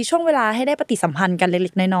มีช่วงเวลาให้ได้ปฏิสัมพันธ์กันเ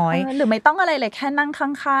ล็กๆน้อยๆหรือไม่ต้องอะไรเลยแค่นั่ง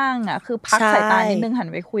ข้างๆอ่ะคือพักสายตานิดนึงหัน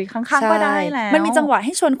ไปคุยข้างๆก็ได้แล้วมันมีจังหวะใ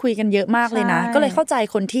ห้ชวนคุยกันเยอะมากเลยนะก็เลยเข้าใจ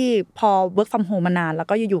คนที่พอ work from home มานานแล้ว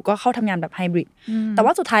ก็อยู่ๆก็เข้าทำงานแบบไฮบริดแต่ว่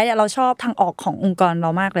าสุดท้ายเนี่ยเราชอบทางออกขององค์กรเร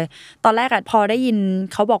ามากเลยตอนแรกอ่ะพอได้ยิน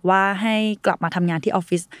เขาบอกว่าให้กลับมาทำงานที่ออฟ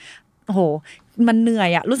ฟิศโอ้โหมันเหนื่อย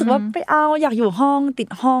อะรู้สึกว่าไปอยากอยู่ห้องติด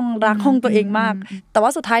ห้องรักห้องตัวเองมากแต่ว่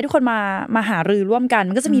าสุดท้ายทุกคนมาหารือร่วมกัน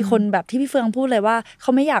มันก็จะมีคนแบบที่พี่เฟืองพูดเลยว่าเข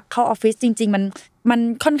าไม่อยากเข้าออฟฟิศจริงๆมัน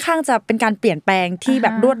ค่อนข้างจะเป็นการเปลี่ยนแปลงที่แบ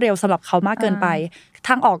บรวดเร็วสำหรับเขามากเกินไปท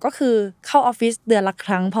างออกก็คือเข้าออฟฟิศเดือนละค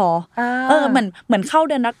รั้งพอเหมือนเข้า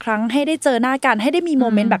เดือนละครั้งให้ได้เจอหน้ากันให้ได้มีโม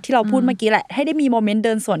เมนต์แบบที่เราพูดเมื่อกี้แหละให้ได้มีโมเมนต์เ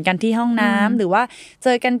ดินสวนกันที่ห้องน้ำหรือว่าเจ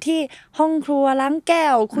อกันที่ห้องครัวล้างแก้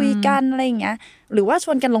วคุยกันอะไรอย่างเงี้ยหรือว่าช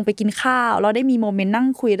วนกันลงไปกินข้าวเราได้มีโมเมนต์นั่ง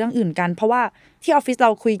คุยเรื่องอื่นกันเพราะว่าที่ออฟฟิศเรา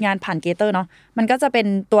คุยงานผ่านเกเตอร์เนาะมันก็จะเป็น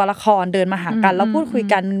ตัวละครเดินมาหากันแล้วพูดคุย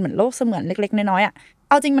กันเหมือนโลกเสมือนเล็กๆน้อยๆอ่ะ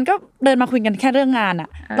เอาจริงมันก็เดินมาคุยกันแค่เรื่องงานอ่ะ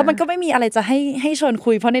แล้วมันก็ไม่มีอะไรจะให้ชวน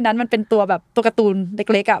คุยเพราะในนั้นมันเป็นตัวแบบตัวการ์ตูนเ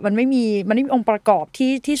ล็กๆอ่ะมันไม่มีองค์ประกอบ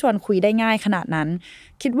ที่ชวนคุยได้ง่ายขนาดนั้น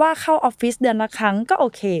คิดว่าเข้าออฟฟิศเดือนละครั้งก็โอ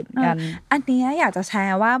เคเหมือนกันอันนี้อยากจะแช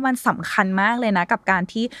ร์ว่ามันสำคัญมากเลยนะกับการ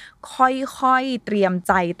ที่ค่อยๆเตรียมใ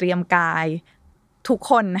จเตรียมกายทุก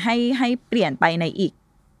คนให้เปลี่ยนไปในอีก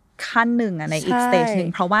ขั้นหนึ่งในอีกสเตจนึง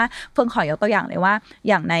เพราะว่าเพิ่งขอยกตัวอย่างเลยว่า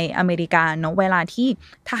อย่างในอเมริกาเนาะเวลาที่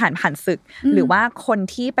ทหารผ่านศึกหรือว่าคน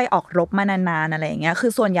ที่ไปออกรบมานานๆอะไรอย่างเงี้ยคื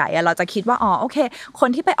อส่วนใหญ่เราจะคิดว่าโอเคคน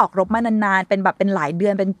ที่ไปออกรบมานานๆเป็นแบบเป็นหลายเดื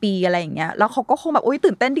อนเป็นปีอะไรอย่างเงี้ยแล้วเขาก็คงแบบ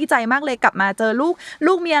ตื่นเต้นดีใจมากเลยกลับมาเจอ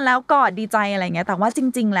ลูกเมียแล้วกอดดีใจอะไรอย่างเงี้ยแต่ว่าจ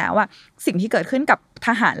ริงๆแล้วสิ่งที่เกิดขึ้นกับท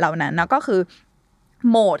หารเหล่านั้นนะก็คือ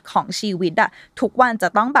โหมดของชีวิตทุกวันจ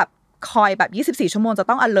ะต้องแบบคอยแบบ24ชั่วโมงจะ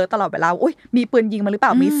ต้อง alert ตลอดเวลามีปืนยิงมาหรือเปล่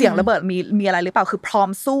ามีเสียงระเบิดมีอะไรหรือเปล่าคือพร้อม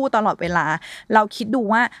สู้ตลอดเวลาเราคิดดู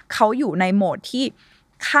ว่าเขาอยู่ในโหมดที่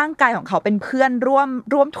ข้างกายของเขาเป็นเพื่อนร่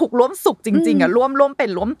วมทุกข์ร่วมสุขจริงๆร่วมเป็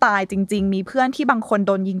นร่วมตายจริงๆมีเพื่อนที่บางคนโ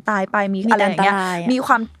ดนยิงตายไปมีอะไรอย่างเงี้ย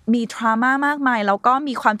มีทราม่ามากมายแล้วก็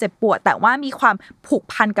มีความเจ็บปวดแต่ว่ามีความผูก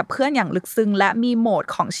พันกับเพื่อนอย่างลึกซึ้งและมีโหมด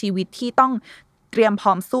ของชีวิตที่ต้องเตรียมพ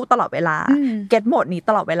ร้อมสู้ตลอดเวลาเก็ตโหมดนี้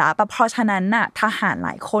ตลอดเวลาเพราะฉะนั้นน่ะทหารหล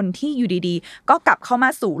ายคนที่อยู่ดีๆก็กลับเข้ามา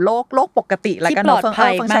สู่โลกปกติแล้วกันเนาะเฟิ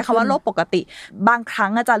งใช้คำว่าโลกปกติบางครั้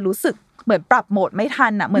งอาจารย์รู้สึกเหมือนปรับโหมดไม่ทั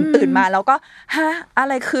นเหมือนตื่นมาแล้วก็อะ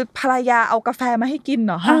ไรคือภรรยาเอากาแฟมาให้กินเ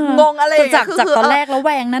หรองงอะไรจากตอนแรกแล้วแ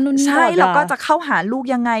วงนั่นนู่นนี่ใช่แล้วก็จะเข้าหาลูก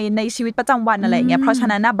ยังไงในชีวิตประจำวันอะไรอย่างเงี้ยเพราะฉะ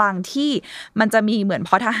นั้นบางที่มันจะมีเหมือนพ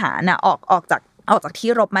อทหารออกจากที่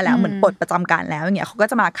รบมาแล้วเหมือนปลดประจำการแล้วอย่างเงี้ยเขาก็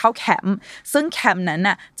จะมาเข้าแคมป์ซึ่งแคมป์นั้น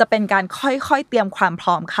น่ะจะเป็นการค่อยๆเตรียมความพ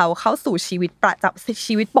ร้อมเขาเข้าสู่ชีวิตประจำ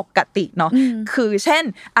ชีวิตปกติเนาะคือเช่น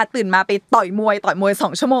ตื่นมาไปต่อยมวย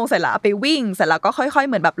2 ชั่วโมงเสร็จแล้วไปวิ่งเสร็จแล้วก็ค่อยๆ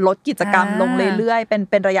เหมือนแบบลดกิจกรรมลงเรื่อยๆเ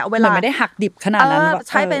ป็นระยะเวลาไม่ได้หักดิบขนาดนั้น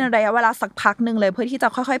ใช่เป็นระยะเวลาสักพักนึงเลยเพื่อที่จะ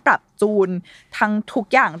ค่อยๆปรับจูนทั้งทุก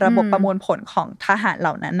อย่างระบบประมวลผลของทหารเห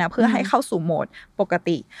ล่านั้นนะเพื่อให้เข้าสู่โหมดปก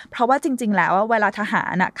ติเพราะว่าจริงๆแล้วเวลาทหา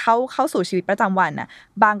รเข้าสู่ชีวิตประจำวัน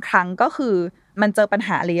บางครั้งก็คือมันเจอปัญห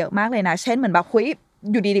าอะไรเยอะมากเลยนะเช่นเหมือนแบบ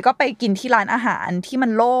อยู่ดีๆก็ไปกินที่ร้านอาหารที่มั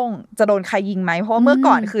นโล่งจะโดนใครยิงไหมเพราะว่าเมื่อ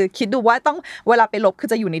ก่อนคือคิดดูว่าต้องเวลาไปรบคือ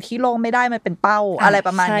จะอยู่ในที่โล่งไม่ได้มันเป็นเป้าอะไรป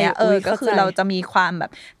ระมาณเนี้ยก็คือเราจะมีความแบ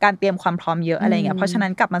บการเตรียมความพร้อมเยอะอะไรเงี้ยเพราะฉะนั้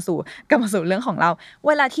นกลับมาสู่เรื่องของเราเ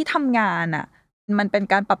วลาที่ทำงานมันเป็น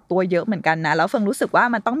การปรับตัวเยอะเหมือนกันนะแล้วเฟิงรู้สึกว่า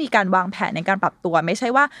มันต้องมีการวางแผนในการปรับตัวไม่ใช่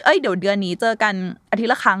ว่าเดี๋ยวเดือนนี้เจอกันอาทิต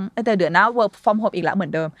ย์ละครั้งแต่เดือนหน้า work from home อีกแล้วเหมือ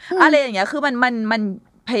นเดิมอะไรอย่างเงี้ยคือมัน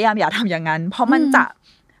พยายามอย่าทำอย่างนั้นเพราะมันจะ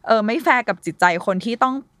ไม่แฟร์กับจิตใจคนที่ต้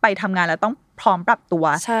องไปทำงานแล้วต้องพร้อมปรับตัว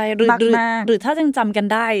ใช่หรือถ้ายังจำกัน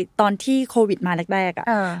ได้ตอนที่โควิดมาแรก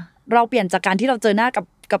ๆเราเปลี่ยนจากการที่เราเจอหน้า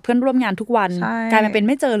กับเพื่อนร่วมงานทุกวันกลายมาเป็นไ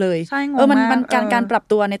ม่เจอเลยมันการปรับ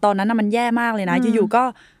ตัวในตอนนั้นมันแย่มากเลยนะอยู่ๆก็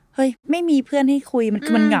เฮ้ยไม่มีเพื่อนให้คุยมั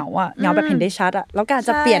นเหงาเหงาแบบเห็นได้ชัดแล้วการจ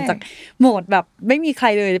ะเปลี่ยนจากโหมดแบบไม่มีใคร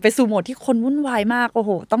เลยไปสู่โหมดที่คนวุ่นวายมากโอ้โห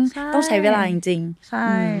ต้องใช้เวลาจริงๆใช่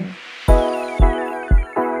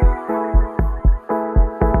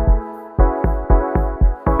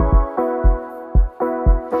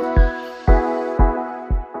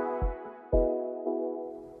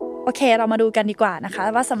เคเรามาดูกันดีกว่านะคะ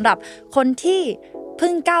ว่าสำหรับคนที่เพิ่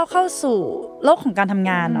งก้าวเข้าสู่โลกของการทำ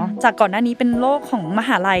งานเนาะจากก่อนหน้านี้เป็นโลกของมห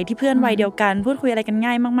าลัยที่เพื่อนวัยเดียวกันพูดคุยอะไรกัน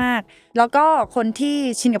ง่ายมากๆแล้วก็คนที่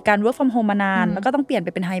ชินกับการ work from home มานานแล้วก็ต้องเปลี่ยนไป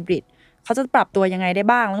เป็นไฮบริดเขาจะปรับตัวยังไงได้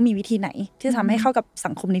บ้างแล้วมีวิธีไหนที่จะทำให้เข้ากับสั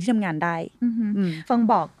งคมนี้ที่ทำงานได้ฟัง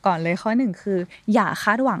บอกก่อนเลยข้อหนึ่งคืออย่าค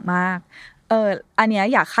าดหวังมากอันเนี้ย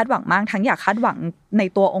อย่าคาดหวังมากทั้งอย่าคาดหวังใน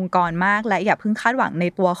ตัวองค์กรมากและอย่าเพิ่งคาดหวังใน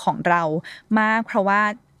ตัวของเรามากเพราะว่า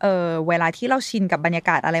เวลาที่เราชินกับบรรยา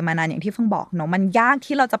กาศอะไรมานานอย่างที่เพิ่งบอกเนาะมันยาก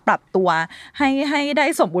ที่เราจะปรับตัวให้ได้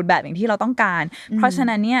สมบูรณ์แบบอย่างที่เราต้องการเพราะฉะ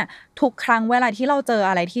นั้นเนี่ยทุกครั้งเวลาที่เราเจอ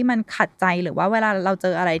อะไรที่มันขัดใจหรือว่าเวลาเราเจ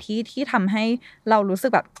ออะไรที่ทำให้เรารู้สึ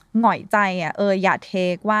กแบบหงอยใจอ่ะอย่าเท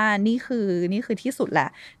คว่านี่คือที่สุดแหละ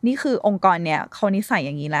นี่คือองค์กรเนี่ยเขานิสัยอ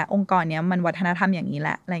ย่างนี้แหละองค์กรเนี้ยมันวัฒนธรรมอย่างนี้แห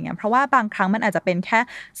ละอะไรเงี้ยเพราะว่าบางครั้งมันอาจจะเป็นแค่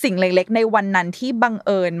สิ่งเล็กๆในวันนั้นที่บังเ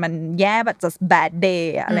อิญมันแย่แบบ just bad day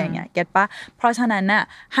อะไรเงี้ยเก็ทปะเพราะฉะนั้นน่ะ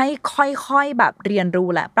ให้ค่อยๆแบบเรียนรู้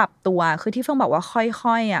และปรับตัวคือที่เฟิงบอกว่า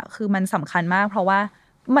ค่อยๆอ่ะคือมันสำคัญมากเพราะว่า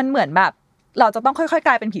มันเหมือนแบบเราจะต้องค่อยๆก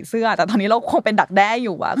ลายเป็นผีเสื้อแต่ตอนนี้เราคงเป็นดักแด้อ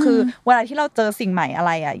ยู่อ่ะคือเวลาที่เราเจอสิ่งใหม่อะไ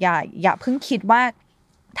รอ่ะอย่าเพิ่งคิดว่า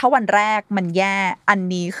ถ้าวันแรกมันแย่อัน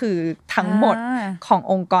นี้คือทั้งหมดของ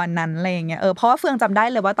องค์กรนั้นอะไรอย่างเงี้ยเพราะว่าเฟืองจำได้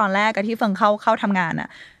เลยว่าตอนแรกที่เฟืองเข้าทำงานอ่ะ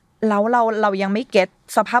แล้วเรายังไม่เก็ต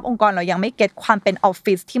สภาพองค์กรเรายังไม่เก็ตความเป็นออฟ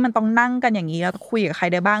ฟิศที่มันต้องนั่งกันอย่างนี้แล้วคุยกับใคร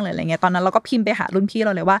ได้บ้างเลยอะไรเงี้ยตอนนั้นเราก็พิมพ์ไปหารุ่นพี่เร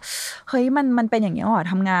าเลยว่าเฮ้ยมันเป็นอย่างนี้หรอ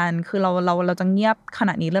ทำงานคือเราจะเงียบขน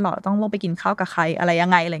าดนี้เลยหรอต้องลงไปกินข้าวกับใครอะไรยั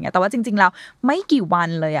งไงอะไรเงี้ยแต่ว่าจริงๆแล้วไม่กี่วัน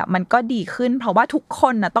เลยอ่ะมันก็ดีขึ้นเพราะว่าทุกค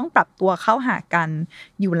นน่ะต้องปรับตัวเข้าหากัน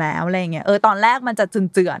อยู่แล้วอะไรเงี้ยตอนแรกมันจะ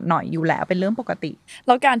เจือนๆหน่อยอยู่แล้วเป็นเรื่องปกติแ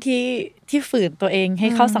ล้วการที่ฝืนตัวเองให้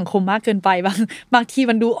เข้าสังคมมากเกินไปบางที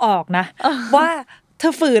มันดูออกนะว่าเธ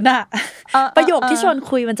อฝืนอ่ะประโยคที่ชวน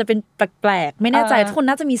คุยมันจะเป็นแปลกๆไม่แน่ใจทุกคน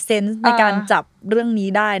น่าจะมีเซนส์ในการจับเรื่องนี้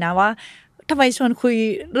ได้นะว่าทำไมชวนคุย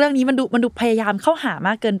เรื่องนี้มันดูพยายามเข้าหาม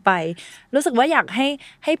ากเกินไปรู้สึกว่าอยาก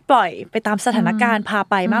ให้ปล่อยไปตามสถานการณ์พา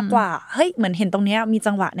ไปมากกว่าเฮ้ยเหมือนเห็นตรงเนี้ยมี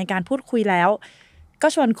จังหวะในการพูดคุยแล้วก็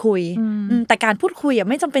ชวนคุยแต่การพูดคุยอ่ะ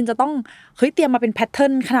ไม่จำเป็นจะต้องเฮ้ยเตรียมมาเป็นแพทเทิ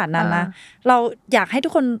ร์นขนาดนั้นนะเราอยากให้ทุ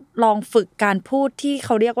กคนลองฝึกการพูดที่เข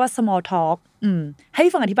าเรียกว่า small talk ให้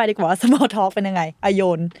ฟังอธิบายดีกว่าว่า small talk เป็นยังไงอโย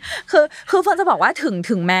นคือเฟิร์นจะบอกว่า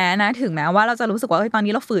ถึงแม้ว่าเราจะรู้สึกว่าเฮ้ยตอน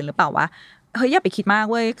นี้เราฝืนหรือเปล่าวะเฮ้ยอย่าไปคิดมาก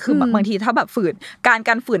เว้ยคือบางทีถ้าแบบฝืนก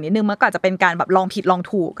ารฝืนนิดนึงมันก็อาจจะเป็นการแบบลองผิดลอง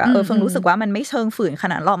ถูกอ่ะเฟิร์นรู้สึกว่ามันไม่เชิงฝืนข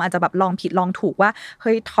นาดเราอาจจะแบบลองผิดลองถูกว่าเ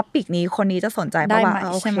ฮ้ยท็อปิกนี้คนนี้จะสนใจเพราะว่า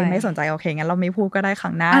โอเคไม่สนใจโอเคงั้นเราไม่พูดก็ได้ค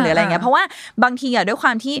รั้งหน้าหรืออะไรเงี้ยเพราะว่าบางทีอ่ะด้วยคว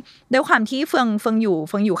ามที่เฟิงอ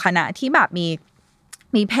ยู่คณะที่แบบ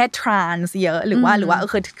มีเพศทรานส์เยอะหรือว่า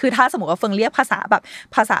คือถ้าสมมติว่าเฟิงเรียกภาษาแ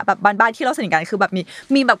บบบ้านๆที่เราสนิทกันคือแบบ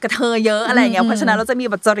มีแบบกระเทยเยอะอะไรเงี้ยเพราะฉะนั้นเราจะมี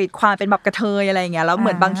แบบจริตความเป็นแบบกระเทยอะไรเงี้ยแล้วเห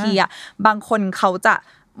มือนบางทีอ่ะบางคนเขาจะ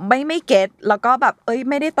ไม่เก็ตแล้วก็แบบ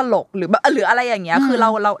ไม่ได้ตลกหรืออะไรอย่างเงี้ยคือเ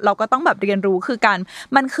ราก็ต้องแบบเรียนรู้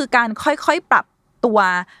มันคือการค่อยๆปรับตัว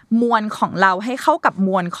มวลของเราให้เข้ากับม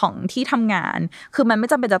วลของที่ทำงานคือมันไม่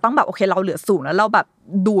จำเป็นจะต้องแบบโอเคเราเหลือศูนย์แล้วเราแบบ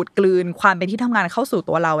ดูดกลืนความเป็นที่ทำงานเข้าสู่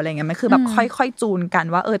ตัวเราอะไรเงี้ยมันคือแบบค่อยๆจูนกัน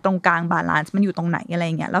ว่าตรงกลางบาลานซ์มันอยู่ตรงไหนอะไร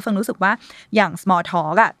เงี้ยแล้วเฟิงรู้สึกว่าอย่าง small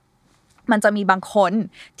talk อ่ะมันจะมีบางคน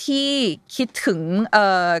ที่คิดถึง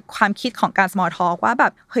ความคิดของการ small talk ว่าแบ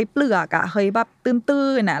บเฮ้ยเปลือกอ่ะเฮ้ยแบบตื้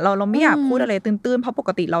นๆน่ะเราไม่อยากพูดอะไรตื้นๆเพราะปก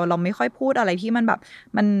ติเราไม่ค่อยพูดอะไรที่มันแบบ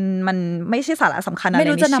มันไม่ใช่สาระสำคัญอะไรใ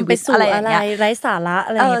นชีวิตอะไรอย่างเงี้ยไร้สาระอ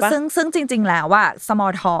ะไรอย่างเงี้ยซึ่งจริงๆแล้วว่า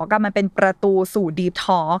small talk ก็มันเป็นประตูสู่ deep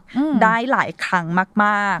talk ได้หลายครั้งม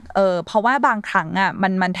ากๆเพราะว่าบางครั้งอ่ะ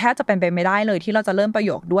มันแทบจะเป็นไปไม่ได้เลยที่เราจะเริ่มประโ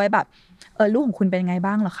ยคด้วยแบบลูกของคุณเป็นไง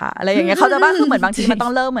บ้างเหรอคะอะไรอย่างเงี้ยเขาจะบ้างคือเหมือนบางทีมันต้อ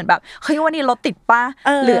งเริ่มเหมือนแบบเฮ้ยวันนี้รถติดป่ะ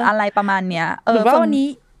หรืออะไรประมาณเนี้ยหรือว่าวัน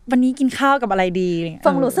นี้กินข้าวกับอะไรดีเ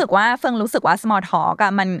ฟิงรู้สึกว่า small talk อ่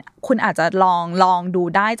ะมันคุณอาจจะลองดู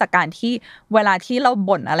ได้จากการที่เวลาที่เรา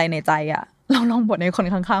บ่นอะไรในใจอ่ะเราลองบ่นให้คน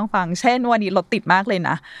ข้างๆฟังเช่นวันนี้รถติดมากเลยน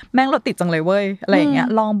ะแม่งรถติดจังเลยเว้ยอะไรอย่างเงี้ย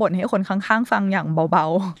ลองบ่นให้คนข้างๆฟังอย่างเบา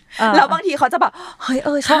ๆแล้วบางทีเขาจะแบบเฮ้ย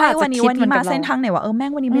ใช่วันนี้มาเส้นทางไหนวะแม่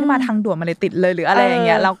งวันนี้ไม่ได้มาทางด่วนมาเลยติดเลยหรืออะไรอย่างเ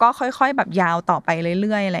งี้ยแล้วก็ค่อยๆแบบยาวต่อไปเ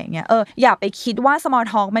รื่อยๆอะไรอย่างเงี้ยอย่าไปคิดว่า small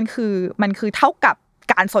talk มันคือเท่ากับ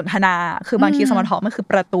การสนทนาคือบางที small talk มันคือ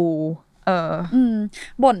ประตู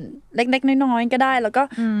บ่นเล็กๆน้อยๆก็ได้แล้วก็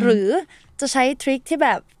หรือจะใช้ทริคที่แบ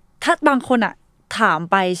บถ้าบางคนอ่ะถาม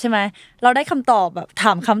ไปใช่ไหมเราได้คำตอบแบบถ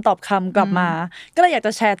ามคำตอบคำกลับมาก็เลยอยากจ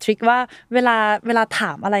ะแชร์ทริคว่าเวลาถ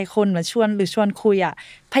ามอะไรคนหรือชวนคุยอ่ะ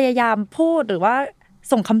พยายามพูดหรือว่า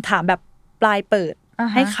ส่งคำถามแบบปลายเปิด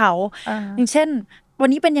ให้เขาอย่างเช่นวัน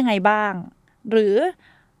นี้เป็นยังไงบ้างหรือ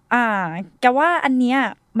แกว่าอันเนี้ย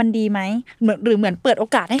มันดีไหมเหมือนเปิดโอ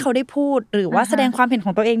กาสให้เขาได้พูดหรือว่าแสดงความเห็นข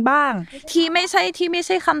องตัวเองบ้างที่ไม่ใ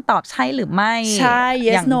ช่คำตอบใช่หรือไม่ใช่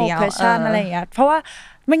yes no question อะไรอย่างเงี้ยเพราะว่า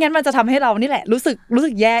ไม่งั้นมันจะทำให้เรานี่แหละรู้สึ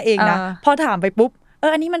กแย่เองนะพอถามไปปุ๊บ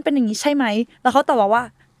อันนี้มันเป็นอย่างนี้ใช่ไหมแล้วเขาตอบว่า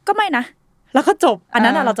ก็ไม่นะแล้วก็จบอัน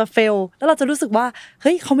นั้นเราจะเฟลแล้วเราจะรู้สึกว่าเ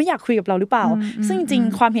ฮ้ยเขาไม่อยากคุยกับเราหรือเปล่าซึ่งจริง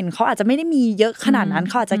ๆความเห็นเขาอาจจะไม่ได้มีเยอะขนาดนั้น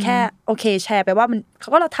เขาอาจจะแค่โอเคแชร์ไปว่ามันเขา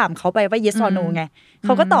ก็เราถามเขาไปว่า yes or no ไงเข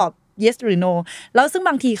าก็ตอบ yes หรือ no แล้วซึ่ง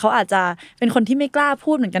บางทีเขาอาจจะเป็นคนที่ไม่กล้า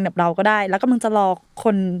พูดเหมือนกันกับเราก็ได้แล้วก็มึงจะรอค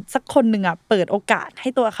นสักคนนึงเปิดโอกาสให้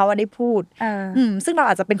ตัวเขาได้พูดซึ่งเรา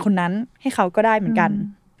อาจจะเป็นคนนั้นให้เขาก็ได้เหมือนกัน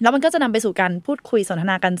แล้วมันก็จะนำไปสู่การพูดคุยสนท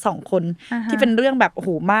นากัน2คนที่เป็นเรื่องแบบโอ้โห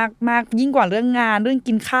มากยิ่งกว่าเรื่องงานเรื่อง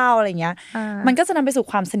กินข้าวอะไรเงี้ยมันก็จะนำไปสู่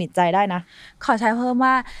ความสนิทใจได้นะขอใช้เพิ่ม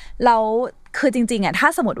ว่าเราคือจริงๆถ้า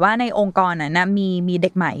สมมติว่าในองค์กรนะมีเด็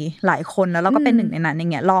กใหม่หลายคนแล้วเราก็เป็นหนึ่งในนั้นอย่า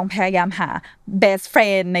งเงี้ยลองพยายามหา best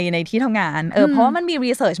friend ในที่ทำงานเพราะว่ามันมี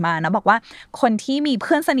research มานะบอกว่าคนที่มีเ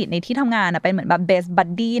พื่อนสนิทในที่ทำงานเป็นเหมือนแบบ best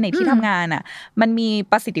buddy ในที่ทำงานมันมี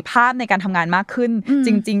ประสิทธิภาพในการทำงานมากขึ้นจ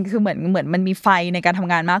ริงๆคือเหมือนมันมีไฟในการท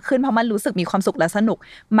ำงานมากขึ้นเพราะมันรู้สึกมีความสุขและสนุก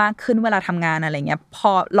มากขึ้นเวลาทำงานอะไรเงี้ยพ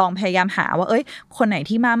อลองพยายามหาว่าคนไหน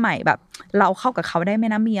ที่มาใหม่แบบเราเข้ากับเขาได้ไหม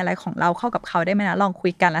นะมีอะไรของเราเข้ากับเขาได้ไหมนะลองคุ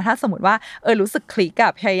ยกันแล้วถ้าสมมติว่ารู้สึกคลิก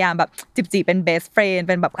พยายามแบบจีบเป็น best friend เ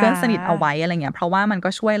ป็นแบบเพื่อนสนิทเอาไว้อะไรเงี้ยเพราะว่ามันก็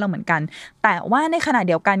ช่วยเราเหมือนกันแต่ว่าในขณะเ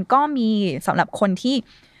ดียวกันก็มีสำหรับคนที่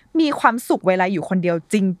มีความสุขเวลาอยู่คนเดียว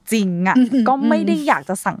จริงๆก็ไม่ได้อยาก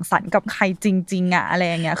จะสังสรรค์กับใครจริงๆอะไร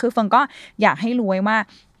อย่างเงี้ยคือเฟิงก็อยากให้รู้ไว้ว่า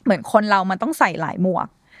เหมือนคนเรามันต้องใส่หลายหมวก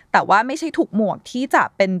แต่ว่าไม่ใช่ทุกหมวกที่จะ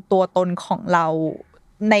เป็นตัวตนของเรา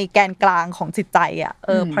ในแกนกลางของจิตใจ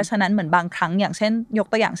เพราะฉะนั้นเหมือนบางครั้งอย่างเช่นยก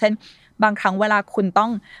ตัวอย่างเช่นบางครั้งเวลาคุณต้อ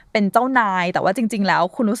งเป็นเจ้านายแต่ว่าจริงๆแล้ว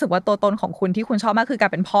คุณรู้สึกว่าตัวตนของคุณที่คุณชอบมากคือกา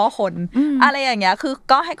รเป็นพ่อคนอะไรอย่างเงี้ยคือ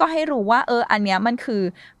ก็ให้รู้ว่าอันเนี้ยมันคื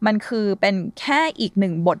อเป็นแค่อีกห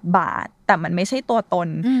นึ่งบทบาทแต่มันไม่ใช่ตัวตน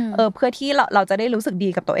เพื่อที่เราจะได้รู้สึกดี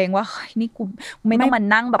กับตัวเองว่าเฮ้ยนี่กูไม่ต้องมา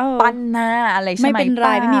นั่งแบบปั้นหน้าอะไรใช่ไหมไม่เป็นไร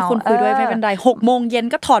ไม่มีคนคุยด้วยไม่เป็นไร6 โมงเย็น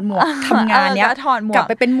ก็ถอดหมวกทำงานเนี้ยกลับ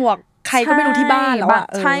ไปเป็นหมวกใครก็ไม่รู้ที่บ้านแล้ว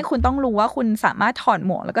ใช่คุณต้องรู้ว่าคุณสามารถถอดห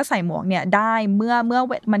มวกแล้วก็ใส่หมวกเนี่ยได้เมื่อ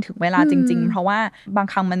มันถึงเวลาจริงๆเพราะว่าบาง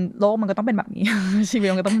ครั้งมันโลกมันก็ต้องเป็นแบบนี้ชีวิต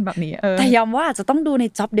มันก็ต้องเป็นแบบนี้แต่ย้ำว่าอาจจะต้องดูใน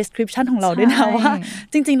job description ของเราด้วยนะว่า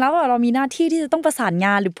จริงๆแล้วเรามีหน้าที่ที่จะต้องประสานง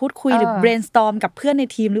านหรือพูดคุยหรือ brainstorm กับเพื่อนใน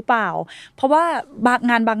ทีมหรือเปล่าเพราะว่าบาง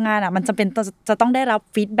งานมันจำเป็นจะต้องได้รับ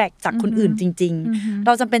feedback จากคนอื่นจริงๆเร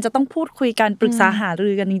าจำเป็นจะต้องพูดคุยกันปรึกษาหารื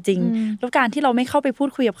อกันจริงๆแล้วการที่เราไม่เข้าไปพูด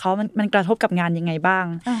คุยกับเขามันกระทบกับงานยังไงบ้าง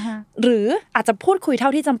หรืออาจจะพูดคุยเท่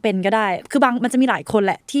าที่จำเป็นก็ได้คือบางมันจะมีหลายคนแ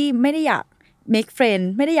หละที่ไม่ได้อยาก make friend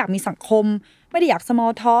ไม่ได้อยากมีสังคมไม่ได้อยาก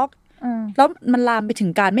small talk แล้วมันลามไปถึง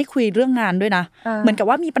การไม่คุยเรื่องงานด้วยนะเหมือนกับ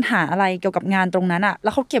ว่ามีปัญหาอะไรเกี่ยวกับงานตรงนั้นแล้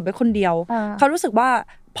วเขาเก็บไว้คนเดียวเขารู้สึกว่า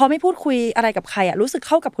พอไม่พูดคุยอะไรกับใครรู้สึกเ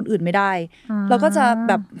ข้ากับคนอื่นไม่ได้แล้วก็จะ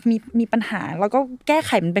แบบมีปัญหาแล้วก็แก้ไ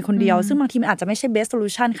ขมันเป็นคนเดียวซึ่งบางทีมันอาจจะไม่ใช่ best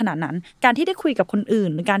solution ขนาดนั้นการที่ได้คุยกับคนอื่น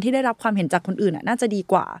หรือการที่ได้รับความเห็นจากคนอื่นน่าจะดี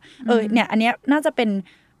กว่าเนี่ยอันเนี้ยน่าจะเป็น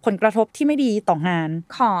ผลกระทบที่ไม่ดีต่องาน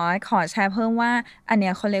ขอแชร์เพิ่มว่าอันเนี้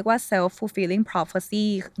ยเขาเรียกว่า self fulfilling prophecy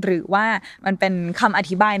หรือว่ามันเป็นคำอ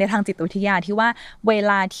ธิบายในทางจิตวิทยาที่ว่าเว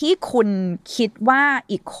ลาที่คุณคิดว่า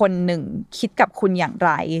อีกคนหนึ่งคิดกับคุณอย่างไ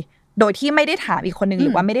รโดยที่ไม่ได้ถามอีกคนนึงห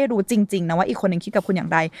รือว่าไม่ได้รู้จริงๆนะว่าอีกคนนึงคิดกับคุณอย่า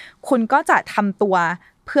งไรคุณก็จะทำตัว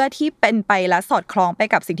เพื่อที่เป็นไปและสอดคล้องไป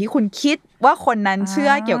กับสิ่งที่คุณคิดว่าคนนั้นเชื่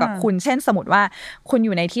อเกี่ยวกับคุณเช่นสมมติว่าคุณอ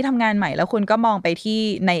ยู่ในที่ทำงานใหม่แล้วคุณก็มองไปที่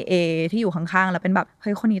ใน A ที่อยู่ข้างๆแล้วเป็นแบบเ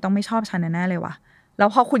ฮ้ยคนนี้ต้องไม่ชอบฉันแน่ๆเลยว่ะแล้ว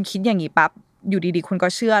พอคุณคิดอย่างนี้ปั๊บอยู่ดีๆคุณก็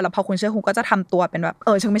เชื่อแล้วพอคุณเชื่อคุณก็จะทำตัวเป็นแบบ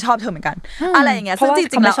ฉันไม่ชอบเธอเหมือนกันอะไรอย่างเงี้ยซึ่งจ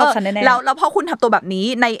ริงๆแล้วพอคุณทำตัวแบบนี้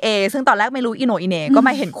ใน A ซึ่งตอนแรกไม่รู้อีโหนอีเหน่ก็ม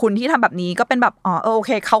าเห็นคุณที่ทำแบบนี้ก็เป็นแบบโอเค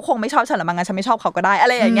เขาคงไม่ชอบฉันหรอกงั้นฉันไม่ชอบเขาก็ได้อะ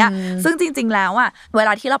ไรอย่างเงี้ยซึ่งจริงๆแล้วเวล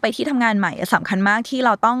าที่เราไปที่ทำงานใหม่สำคัญมากที่เร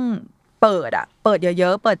าต้องเปิดเยอ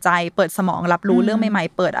ะๆเปิดใจเปิดสมองรับรู้เรื่องใหม่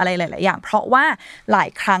ๆเปิดอะไรหลายๆอย่างเพราะว่าหลาย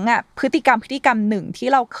ครั้งพฤติกรรมหนึ่งที่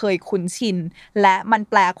เราเคยคุ้นชินและมัน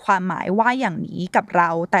แปลความหมายว่าอย่างนี้กับเรา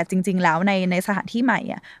แต่จริงๆแล้วในสถานที่ใหม่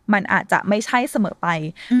มันอาจจะไม่ใช่เสมอไป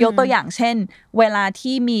ยกตัวอย่างเช่นเวลา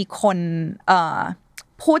ที่มีคน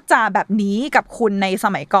พูดจาแบบนี้กับคุณในส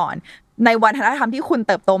มัยก่อนในวัฒนธรรมที่คุณ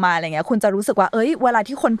เติบโตมาอะไรเงี้ยคุณจะรู้สึกว่าเวลา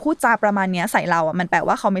ที่คนพูดจาประมาณนี้ใส่เรามันแปล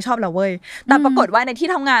ว่าเขาไม่ชอบเราเว้ยแต่ปรากฏว่าในที่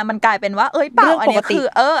ทำงานมันกลายเป็นว่าเปล่าอันนี้คือ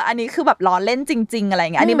อันนี้คือแบบล้อเล่นจริงๆอะไรเ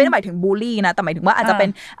งี้ยอันนี้ไม่ได้หมายถึงบูลลี่นะแต่หมายถึงว่าอาจจะ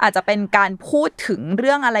เป็นการพูดถึงเ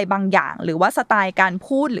รื่องอะไรบางอย่างหรือว่าสไตล์การ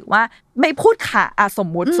พูดหรือว่าไม่พูดค่ะสม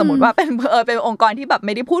มุติว่าเป็นองค์กรที่แบบไ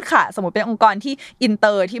ม่ได้พูดค่ะสมมุติเป็นองค์กรที่อินเต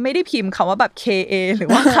อร์ที่ไม่ได้พิมพ์คำว่าแบบ KA หรือ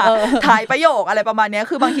ว่าค่ะท้ายประโยคอะไรประมาณนี้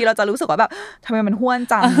คือบางทีเราจะรู้สึกว่าแบบทำไมมันห้วน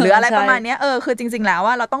จังหรืออะไร ประมาณนี้คือจริงๆแล้ว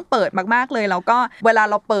ว่าเราต้องเปิดมากๆเลยแล้วก็เวลา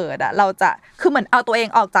เราเปิดเราจะคือเหมือนเอาตัวเอง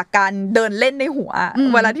ออกจากการเดินเล่นในหัว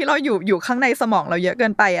เวลาที่เราอยู่ข้างในสมองเราเยอะเกิ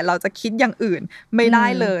นไปเราจะคิดอย่างอื่นไม่ได้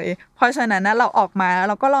เลยเพราะฉะนั้นเราออกมาเ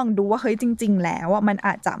ราก็ลองดูว่าเฮ้ยจริงๆแล้วมันอ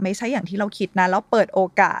าจจะไม่ใช่อย่างที่เราคิดนะแล้วเปิดโอ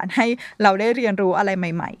กาสให้เราได้เรียนรู้อะไรใ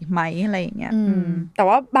หม่ๆไหมอะไรอย่างเงี้ยแต่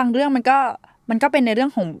ว่าบางเรื่องมันก็เป็นในเรื่อ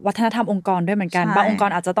งของวัฒนธรรมองค์กรด้วยเหมือนกันบางองค์กร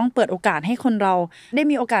อาจจะต้องเปิดโอกาสให้คนเราได้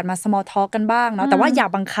มีโอกาสมา small talk กันบ้างเนาะแต่ว่าอย่า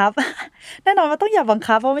บังคับ แน่นอนว่าต้องอย่าบัง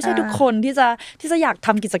คับเพราะไม่ใช่ทุกคนที่จะอยากท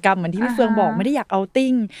ำกิจกรรมเหมือนที่พี่เฟืองบอกไม่ได้อยากเอา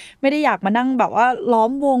ติ้งไม่ได้อยากมานั่งแบบว่าล้อ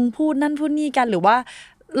มวงพูดนั่นพูดนี่กันหรือว่า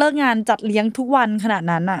เลิกงานจัดเลี้ยงทุกวันขนาด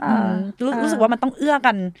นั้นอ่ะรู้สึกว่ามันต้องเอื้อ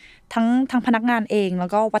กันทั้งพนักงานเองแล้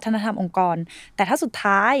วก็วัฒนธรรมองค์กรแต่ถ้าสุด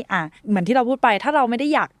ท้ายเหมือนที่เราพูดไปถ้าเราไม่ได้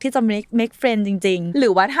อยากที่จะ make friend จริงๆหรื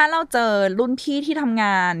อว่าถ้าเราเจอรุ่นพี่ที่ทำง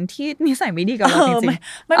านที่นิสัยไม่ดีกับเราจริง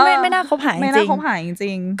ๆไม่น่าคบหาจริงไม่น่าคบหาจ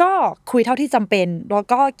ริงก็คุยเท่าที่จำเป็นแล้ว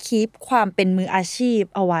ก็คีปความเป็นมืออาชีพ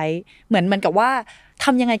เอาไว้เหมือนกับว่าท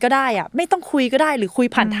ำยังไงก็ได้อ่ะไม่ต้องคุยก็ได้หรือคุย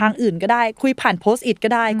ผ่านทางอื่นก็ได้คุยผ่านโพสต์อิทก็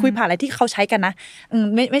ได้คุยผ่านอะไรที่เขาใช้กันนะ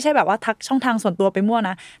ไม่ใช่แบบว่าทักช่องทางส่วนตัวไปมั่ว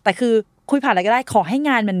นะแต่คือคุยผ่านอะไรก็ได้ขอให้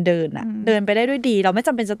งานมันเดินอ่ะเดินไปได้ด้วยดีเราไม่จ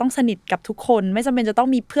ำเป็นจะต้องสนิทกับทุกคนไม่จำเป็นจะต้อง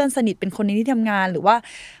มีเพื่อนสนิทเป็นคนในที่ทำงานหรือว่า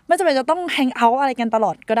ไม่จำเป็นจะต้องแฮงเอาท์อะไรกันตล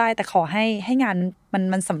อดก็ได้แต่ขอให้งาน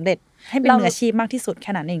มันสำเร็จให้เป็นมืออาชีพมากที่สุดแ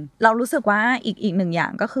ค่นั้นเองเรารู้สึกว่าอีกหนึ่งอย่า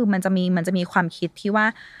งก็คือมันจะมีความคิดที่ว่า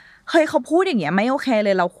เฮ้ยเขาพูดอย่างเงี้ยไม่โอเคเล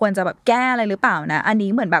ยเราควรจะแบบแก้อะไรหรือเปล่านะอันนี้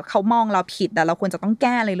เหมือนแบบเขามองเราผิดแต่เราควรจะต้องแ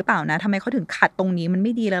ก้อะไรหรือเปล่านะทำไมเขาถึงขัดตรงนี้มันไ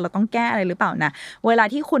ม่ดีเลยเราต้องแก้อะไรหรือเปล่านะเวลา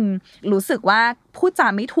ที่คุณรู้สึกว่าพูดจา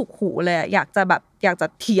ไม่ถูกหูเลยอยากจะ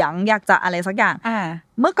เถียงอยากจะอะไรสักอย่าง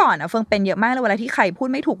เมื่อก่อนเฟิงเป็นเยอะมากเลยเวลาที่ใครพูด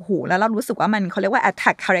ไม่ถูกหูแล้วเรารู้สึกว่ามันเขาเรียกว่า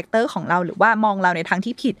attack character ของเราหรือว่ามองเราในทาง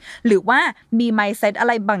ที่ผิดหรือว่ามี mindset อะไ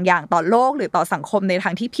รบางอย่างต่อโลกหรือต่อสังคมในทา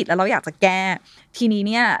งที่ผิดแล้วเราอยากจะแก้ทีนี้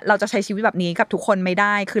เนี่ยเราจะใช้ชีวิตแบบนี้กับทุกคนไม่ไ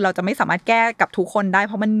ด้คือเราจะไม่สามารถแก้กับทุกคนได้เ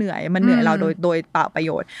พราะมันเหนื่อยเราโดยเปล่าประโ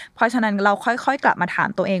ยชน์เพราะฉะนั้นเราค่อยๆกลับมาถาม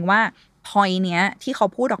ตัวเองว่า point เนี้ยที่เขา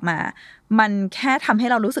พูดออกมามันแค่ทำให้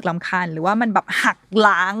เรารู้สึกรำคาญหรือว่ามันแบบหัก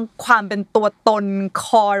ล้างความเป็นตัวตน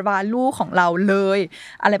core value ของเราเลย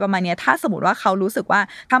อะไรประมาณนี้ถ้าสมมติว่าเขารู้สึกว่า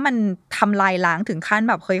ถ้ามันทำลายล้างถึงขั้น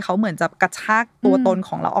แบบเขาเหมือนจะกระชากตัวตนข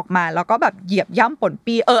องเราออกมาแล้วก็แบบเหยียบย่ำป่น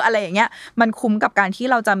ปีอะไรอย่างเงี้ยมันคุ้มกับการที่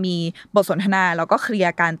เราจะมีบทสนทนาแล้วก็เคลีย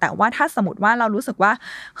ร์กันแต่ว่าถ้าสมมติว่าเรารู้สึกว่า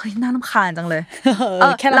เฮ้ยน่ารำคาญจังเลย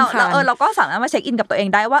แค่รำคาญเราก็สามารถมาเช็คอินกับตัวเอง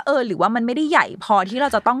ได้ว่าหรือว่ามันไม่ได้ใหญ่พอที่เรา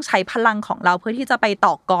จะต้องใช้พลังของเราเพื่อที่จะไป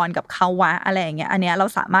ต่อกรกับเขาอะไรอย่างเงี้ยอันเนี้ยเรา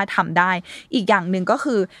สามารถทำได้อีกอย่างนึงก็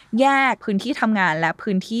คือแยกพื้นที่ทำงานและ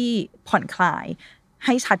พื้นที่ผ่อนคลายใ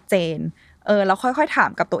ห้ชัดเจนเราค่อยๆถา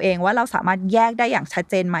มกับตัวเองว่าเราสามารถแยกได้อย่างชัด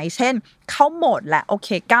เจนไหมเช่นเข้าโหมดแหละโอเค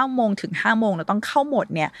 9 โมงถึง 5 โมงเราต้องเข้าโหมด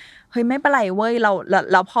เนี่ยเฮ้ยไม่เป็นไรเว้ยเ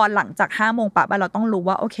ราพอหลังจาก 5 โมงปั๊บเราต้องรู้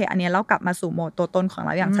ว่าโอเคอันนี้เรากลับมาสู่โหมดตัวตนของเร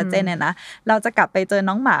าอย่างชัดเจนเนี่ยนะเราจะกลับไปเจอ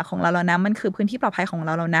น้องหมาของเราแล้วนะมันคือพื้นที่ปลอดภัยของเร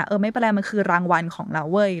าแล้วนะไม่เป็นไรมันคือรางวัลของเรา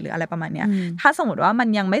เว้ยหรืออะไรประมาณเนี้ยถ้าสมมติว่ามัน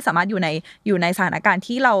ยังไม่สามารถอยู่ในสถานการณ์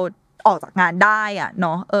ที่เราออกจากงานได้อ่ะเน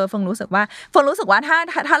าะเฟิงรู้สึกว่า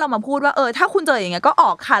ถ้าเรามาพูดว่าถ้าคุณเจออย่างเงี้ยก็อ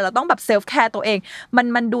อกค่ะเราต้องแบบเซลฟ์แคร์ตัวเอง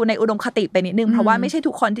มันดูในอุดมคติไปนิดนึงเพราะว่าไม่ใช่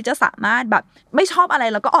ทุกคนที่จะสามารถแบบไม่ชอบอะไร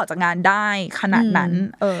แล้วก็ออกจากงานได้ขนาดนั้น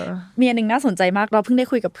มีอันนึงน่าสนใจมากเราเพิ่งได้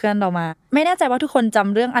คุยกับเพื่อนเรามาไม่แน่ใจว่าทุกคนจ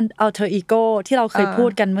ำเรื่อง alter ego ที่เราเคยพู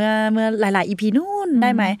ดกันเมื่อหลายๆ EP นู่นได้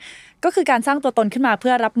ไหมก็คือการสร้างตัวตนขึ้นมาเ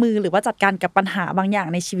พื่อรับมือหรือว่าจัดการกับปัญหาบางอย่าง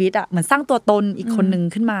ในชีวิตอ่ะเหมือนสร้างตัวตนอีกคนนึง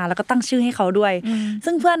ขึ้นมาแล้วก็ตั้งชื่อให้เขาด้วย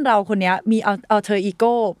ซึ่งเพื่อนเราคนนี้มี alter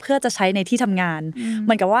ego เพื่อจะใช้ในที่ทำงานเห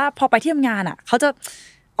มือนกับว่าพอไปที่ทำงานอ่ะเขาจะ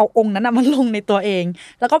เอาองค์นั้นมาลงในตัวเอง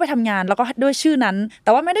แล้วก็ไปทำงานแล้วก็ด้วยชื่อนั้นแ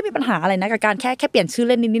ต่ว่าไม่ได้มีปัญหาอะไรนะกับการแค่เปลี่ยนชื่อ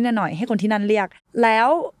เล่นนิดๆหน่อยๆให้คนที่นั่นเรียกแล้ว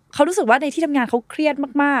เขารู้สึกว่าในที่ทำงานเขาเครียด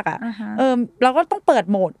มากๆอ่ะเราก็ต้องเปิด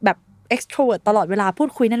โหมดแบบextrovert ตลอดเวลาพูด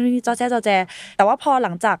คุยนั่นนี่จ้อแจ๊แต่ว่าพอห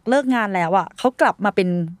ลังจากเลิกงานแล้วอ่ะเขากลับมาเป็น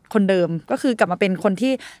คนเดิมก็คือกลับมาเป็นคน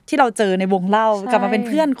ที่เราเจอในวงเล่ากลับมาเป็นเ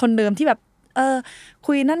พื่อนคนเดิมที่แบบ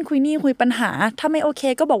คุยนั่นคุยนี่คุยปัญหาถ้าไม่โอเค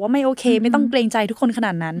ก็บอกว่าไม่โอเคไม่ต้องเกรงใจทุกคนขน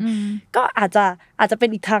าดนั้นก็อาจจะเป็น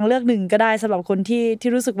อีกทางเลือกนึงก็ได้สำหรับคนที่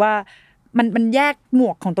รู้สึกว่ามันแยกหม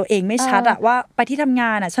วกของตัวเองไม่ชัดอะว่าไปที่ทำง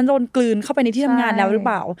านอะฉันโดนกลืนเข้าไปในที่ทำงานแล้วหรือเป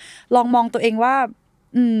ล่าลองมองตัวเองว่า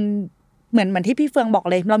เหมือนที่พี่เฟืองบอก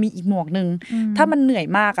เลยเรามีอีกหมวกนึงถ้ามันเหนื่อย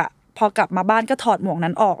มากอ่ะพอกลับมาบ้านก็ถอดหมวก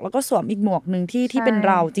นั้นออกแล้วก็สวมอีกหมวกนึงที่เป็น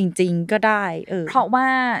เราจริงๆก็ได้เพราะว่า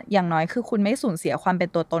อย่างน้อยคือคุณไม่สูญเสียความเป็น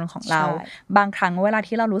ตัวตนของเราบางครั้งเวลา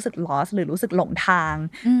ที่เรารู้สึก lost หรือรู้สึกหลงทาง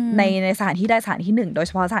ในสถานที่ใดสถานที่หนึ่งโดยเ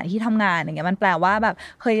ฉพาะสถานที่ทำงานอย่างเงี้ยมันแปลว่าแบบ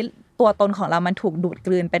เฮ้ย ตัวตนของเรามันถูกดูดก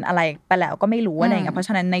ลืนเป็นอะไรไปแล้วก็ไม่รู้อะไรอย่างเงี้ยเพราะฉ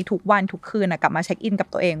ะนั้นในทุกวันทุกคืนกลับมาเช็คอินกับ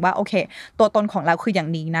ตัวเองว่าโอเคตัวตนของเราคืออย่าง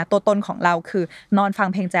นี้นะตัวตนของเราคือนอนฟัง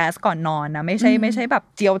เพลงแจ๊สก่อนนอนนะไม่ใช่แบบ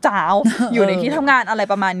เจียวจ้าวอยู่ในที่ทำงานอะไร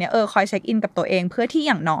ประมาณเนี้ยคอยเช็คอินกับตัวเองเพื่อที่อ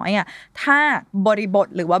ย่างน้อยอ่ะถ้าบริบท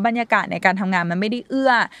หรือว่าบรรยากาศในการทำงานมันไม่ได้เอื้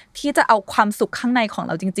อที่จะเอาความสุขข้างในของเ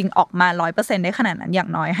ราจริงๆออกมา 100% ได้ขนาดนั้นอย่าง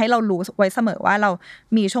น้อยให้เรารู้ไว้เสมอว่าเรา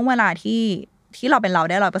มีช่วงเวลาที่เราเป็นเรา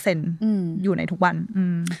ได้ 100% อยู่ในทุกวัน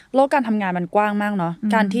โลกการทำงานมันกว้างมากเนาะ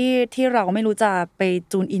การที่เราไม่รู้จะไป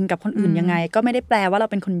จูนอินกับคนอื่นยังไงก็ไม่ได้แปลว่าเรา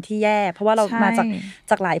เป็นคนที่แย่เพราะว่าเรามา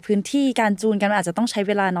จากหลายพื้นที่การจูนกันอาจจะต้องใช้เ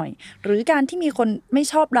วลาหน่อยหรือการที่มีคนไม่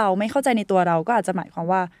ชอบเราไม่เข้าใจในตัวเราก็อาจจะหมายความ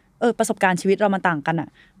ว่าประสบการณ์ชีวิตเรามันต่างกันอ่ะ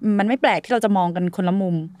มันไม่แปลกที่เราจะมองกันคนละมุ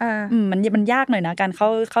มมันยากหน่อยนะการเ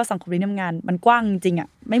ข้าสังคมที่ทำงานมันกว้างจริงอ่ะ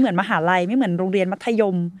ไม่เหมือนมหาลัยไม่เหมือนโรงเรียนมัธย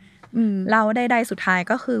มเราใดๆสุดท้าย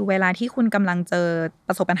ก็คือเวลาที่คุณกำลังเจอป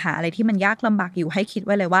ระสบปัญหาอะไรที่มันยากลำบากอยู่ให้คิดไ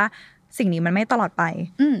ว้เลยว่าสิ่งนี้มันไม่ตลอดไป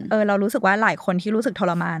เรารู้สึกว่าหลายคนที่รู้สึกท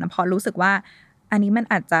รมานนะพอรู้สึกว่าอันนี้มัน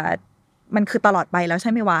อาจจะมันคือตลอดไปแล้วใช่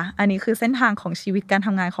ไหมวะอันนี้คือเส้นทางของชีวิตการท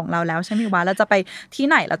ำงานของเราแล้วใช่ไหมวะเราจะไปที่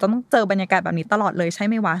ไหนเราต้องเจอบรรยากาศแบบนี้ตลอดเลยใช่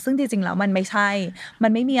ไหมวะซึ่งจริงๆแล้วมันไม่ใช่มั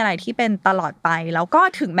นไม่มีอะไรที่เป็นตลอดไปแล้วก็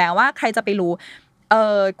ถึงแม้ว่าใครจะไปรู้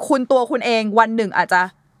คุณตัวคุณเองวันหนึ่งอาจจะ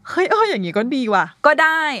เฮ้ยอย่างนี้ก็ดีว่ะก็ไ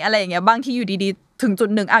ด้อะไรอย่างเงี้ยบางทีอยู่ดีๆถึงจุด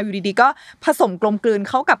หนึ่งอยู่ดีๆก็ผสมกลมกลืน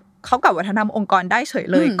เข้ากับวัฒนธรรมองค์กรได้เฉย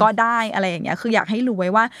เลยก็ได้อะไรอย่างเงี้ยคืออยากให้รู้ไว้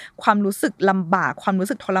ว่าความรู้สึกลำบากความรู้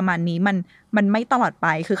สึกทรมานนี้มันไม่ตลอดไป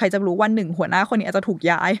คือใครจะรู้วันหนึ่งหัวหน้าคนนี้อาจจะถูก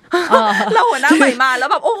ย้ายแล้วหัวหน้าใหม่มาแล้ว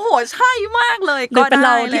แบบโอ้โหใช่มากเลยก็ไ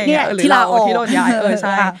ด้อะไรอย่างเงี้ยหรือเราที่โดนย้าย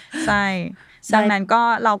ใช่ดังนั้นก็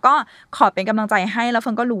เราก็ขอเป็นกำลังใจให้แล้วเ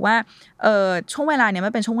ฟิงก็รู้ว่าช่วงเวลาเนี้ย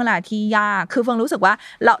มันเป็นช่วงเวลาที่ยากคือเฟิงรู้สึกว่า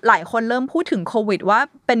หลายคนเริ่มพูดถึงโควิดว่า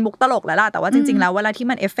เป็นมุกตลกแล้วล่ะแต่ว่าจริงๆแล้วเวลาที่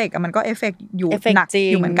มันเอฟเฟกต์มันก็เอฟเฟกต์อยู่หนัก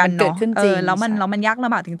อยู่เหมือนกันเนาะแล้วมันยากล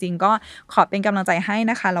ำบากจริงๆก็ขอเป็นกำลังใจให้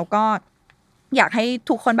นะคะแล้วก็อยากให้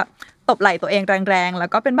ทุกคนแบบตบไหล่ตัวเองแรงๆแล้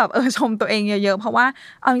วก็เป็นแบบชมตัวเองเยอะๆเพราะว่า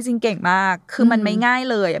เอาจริงๆเก่งมากคือมันไม่ง่าย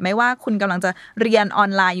เลยไม่ว่าคุณกำลังจะเรียนออ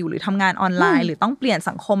นไลน์อยู่หรือทำงานออนไลน์หรือต้องเปลี่ยน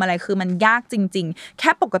สังคมอะไรคือมันยากจริงๆแ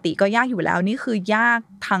ค่ปกติก็ยากอยู่แล้วนี่คือยาก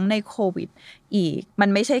ทั้งในโควิดอีกมัน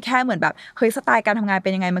ไม่ใช่แค่เหมือนแบบเฮ้ยสไตล์การทำงานเป็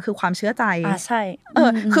นยังไงมันคือความเชื่อใจใช่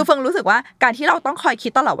คือเฟิงรู้สึกว่าการที่เราต้องคอยคิ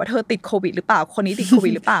ดตลอดว่าเธอติดโควิดหรือเปล่าคนนี้ติดโควิ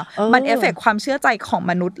ดหรือเปล่ามันเอฟเฟกต์ความเชื่อใจของ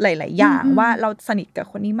มนุษย์หลายๆอย่างว่าเราสนิทกับ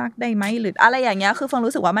คนนี้มากได้ไหมหรืออะไรอย่างเงี้ยคือเฟิง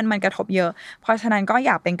รู้สึกว่ามันกระทบเยอะเพราะฉะนั้นก็อ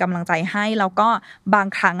ยากเป็นกำลังใจให้แล้วก็บาง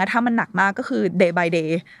ครั้งถ้ามันหนักมากก็คือ day by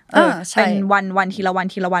day เป็นวันทีละ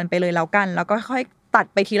วันไปเลยแล้วกันแล้วก็ค่อยตัด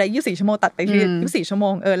ไปทีละ24ชั่วโมงตัดไปทีละ24ชั่วโม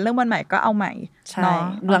งเริ่มวันใหม่ก็เอาใหม่เนาะ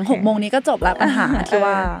หลัง 6 โมงนี้ก็จบแล้วปัญหาที่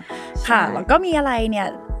ว่าค่ะแล้วก็มีอะไรเนี่ย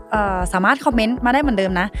สามารถคอมเมนต์มาได้เหมือนเดิ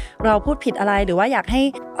มนะเราพูดผิดอะไรหรือว่าอยากให้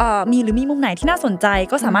มีมุมไหนที่น่าสนใจ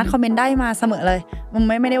ก็สามารถคอมเมนต์ได้มาเสมอเลยมัน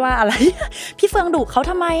ไม่ได้ว่าอะไร พี่เฟืองดุเขา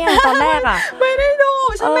ทำไมตอนแรกไม่ได้ดุ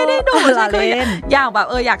ฉันไม่ได้ดุฉันก็อยากแบบ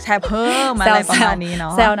อยากแชร์เพิ่มอะไรประมาณนี้เนา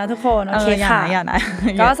ะแซวนะทุกคนโอเคค่ะ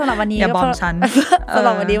ก็สำหรับวันนี้อย่าบอมฉันสำห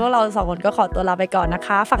รับวันนี้พวกเรา2คนก็ขอตัวลาไปก่อนนะค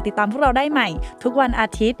ะฝากติดตามพวกเราได้ใหม่ทุกวันอา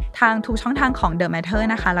ทิตย์ทางทุกช่องทางของ The Matter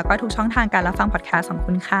นะคะแล้วก็ทุกช่องทางการรับฟังพอดแคสต์ของ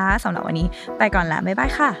คุณค่ะสำหรับวันนี้ไปก่อนแล้วบ๊ายบา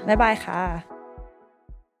ยค่ะบ๊ายบายค่ะ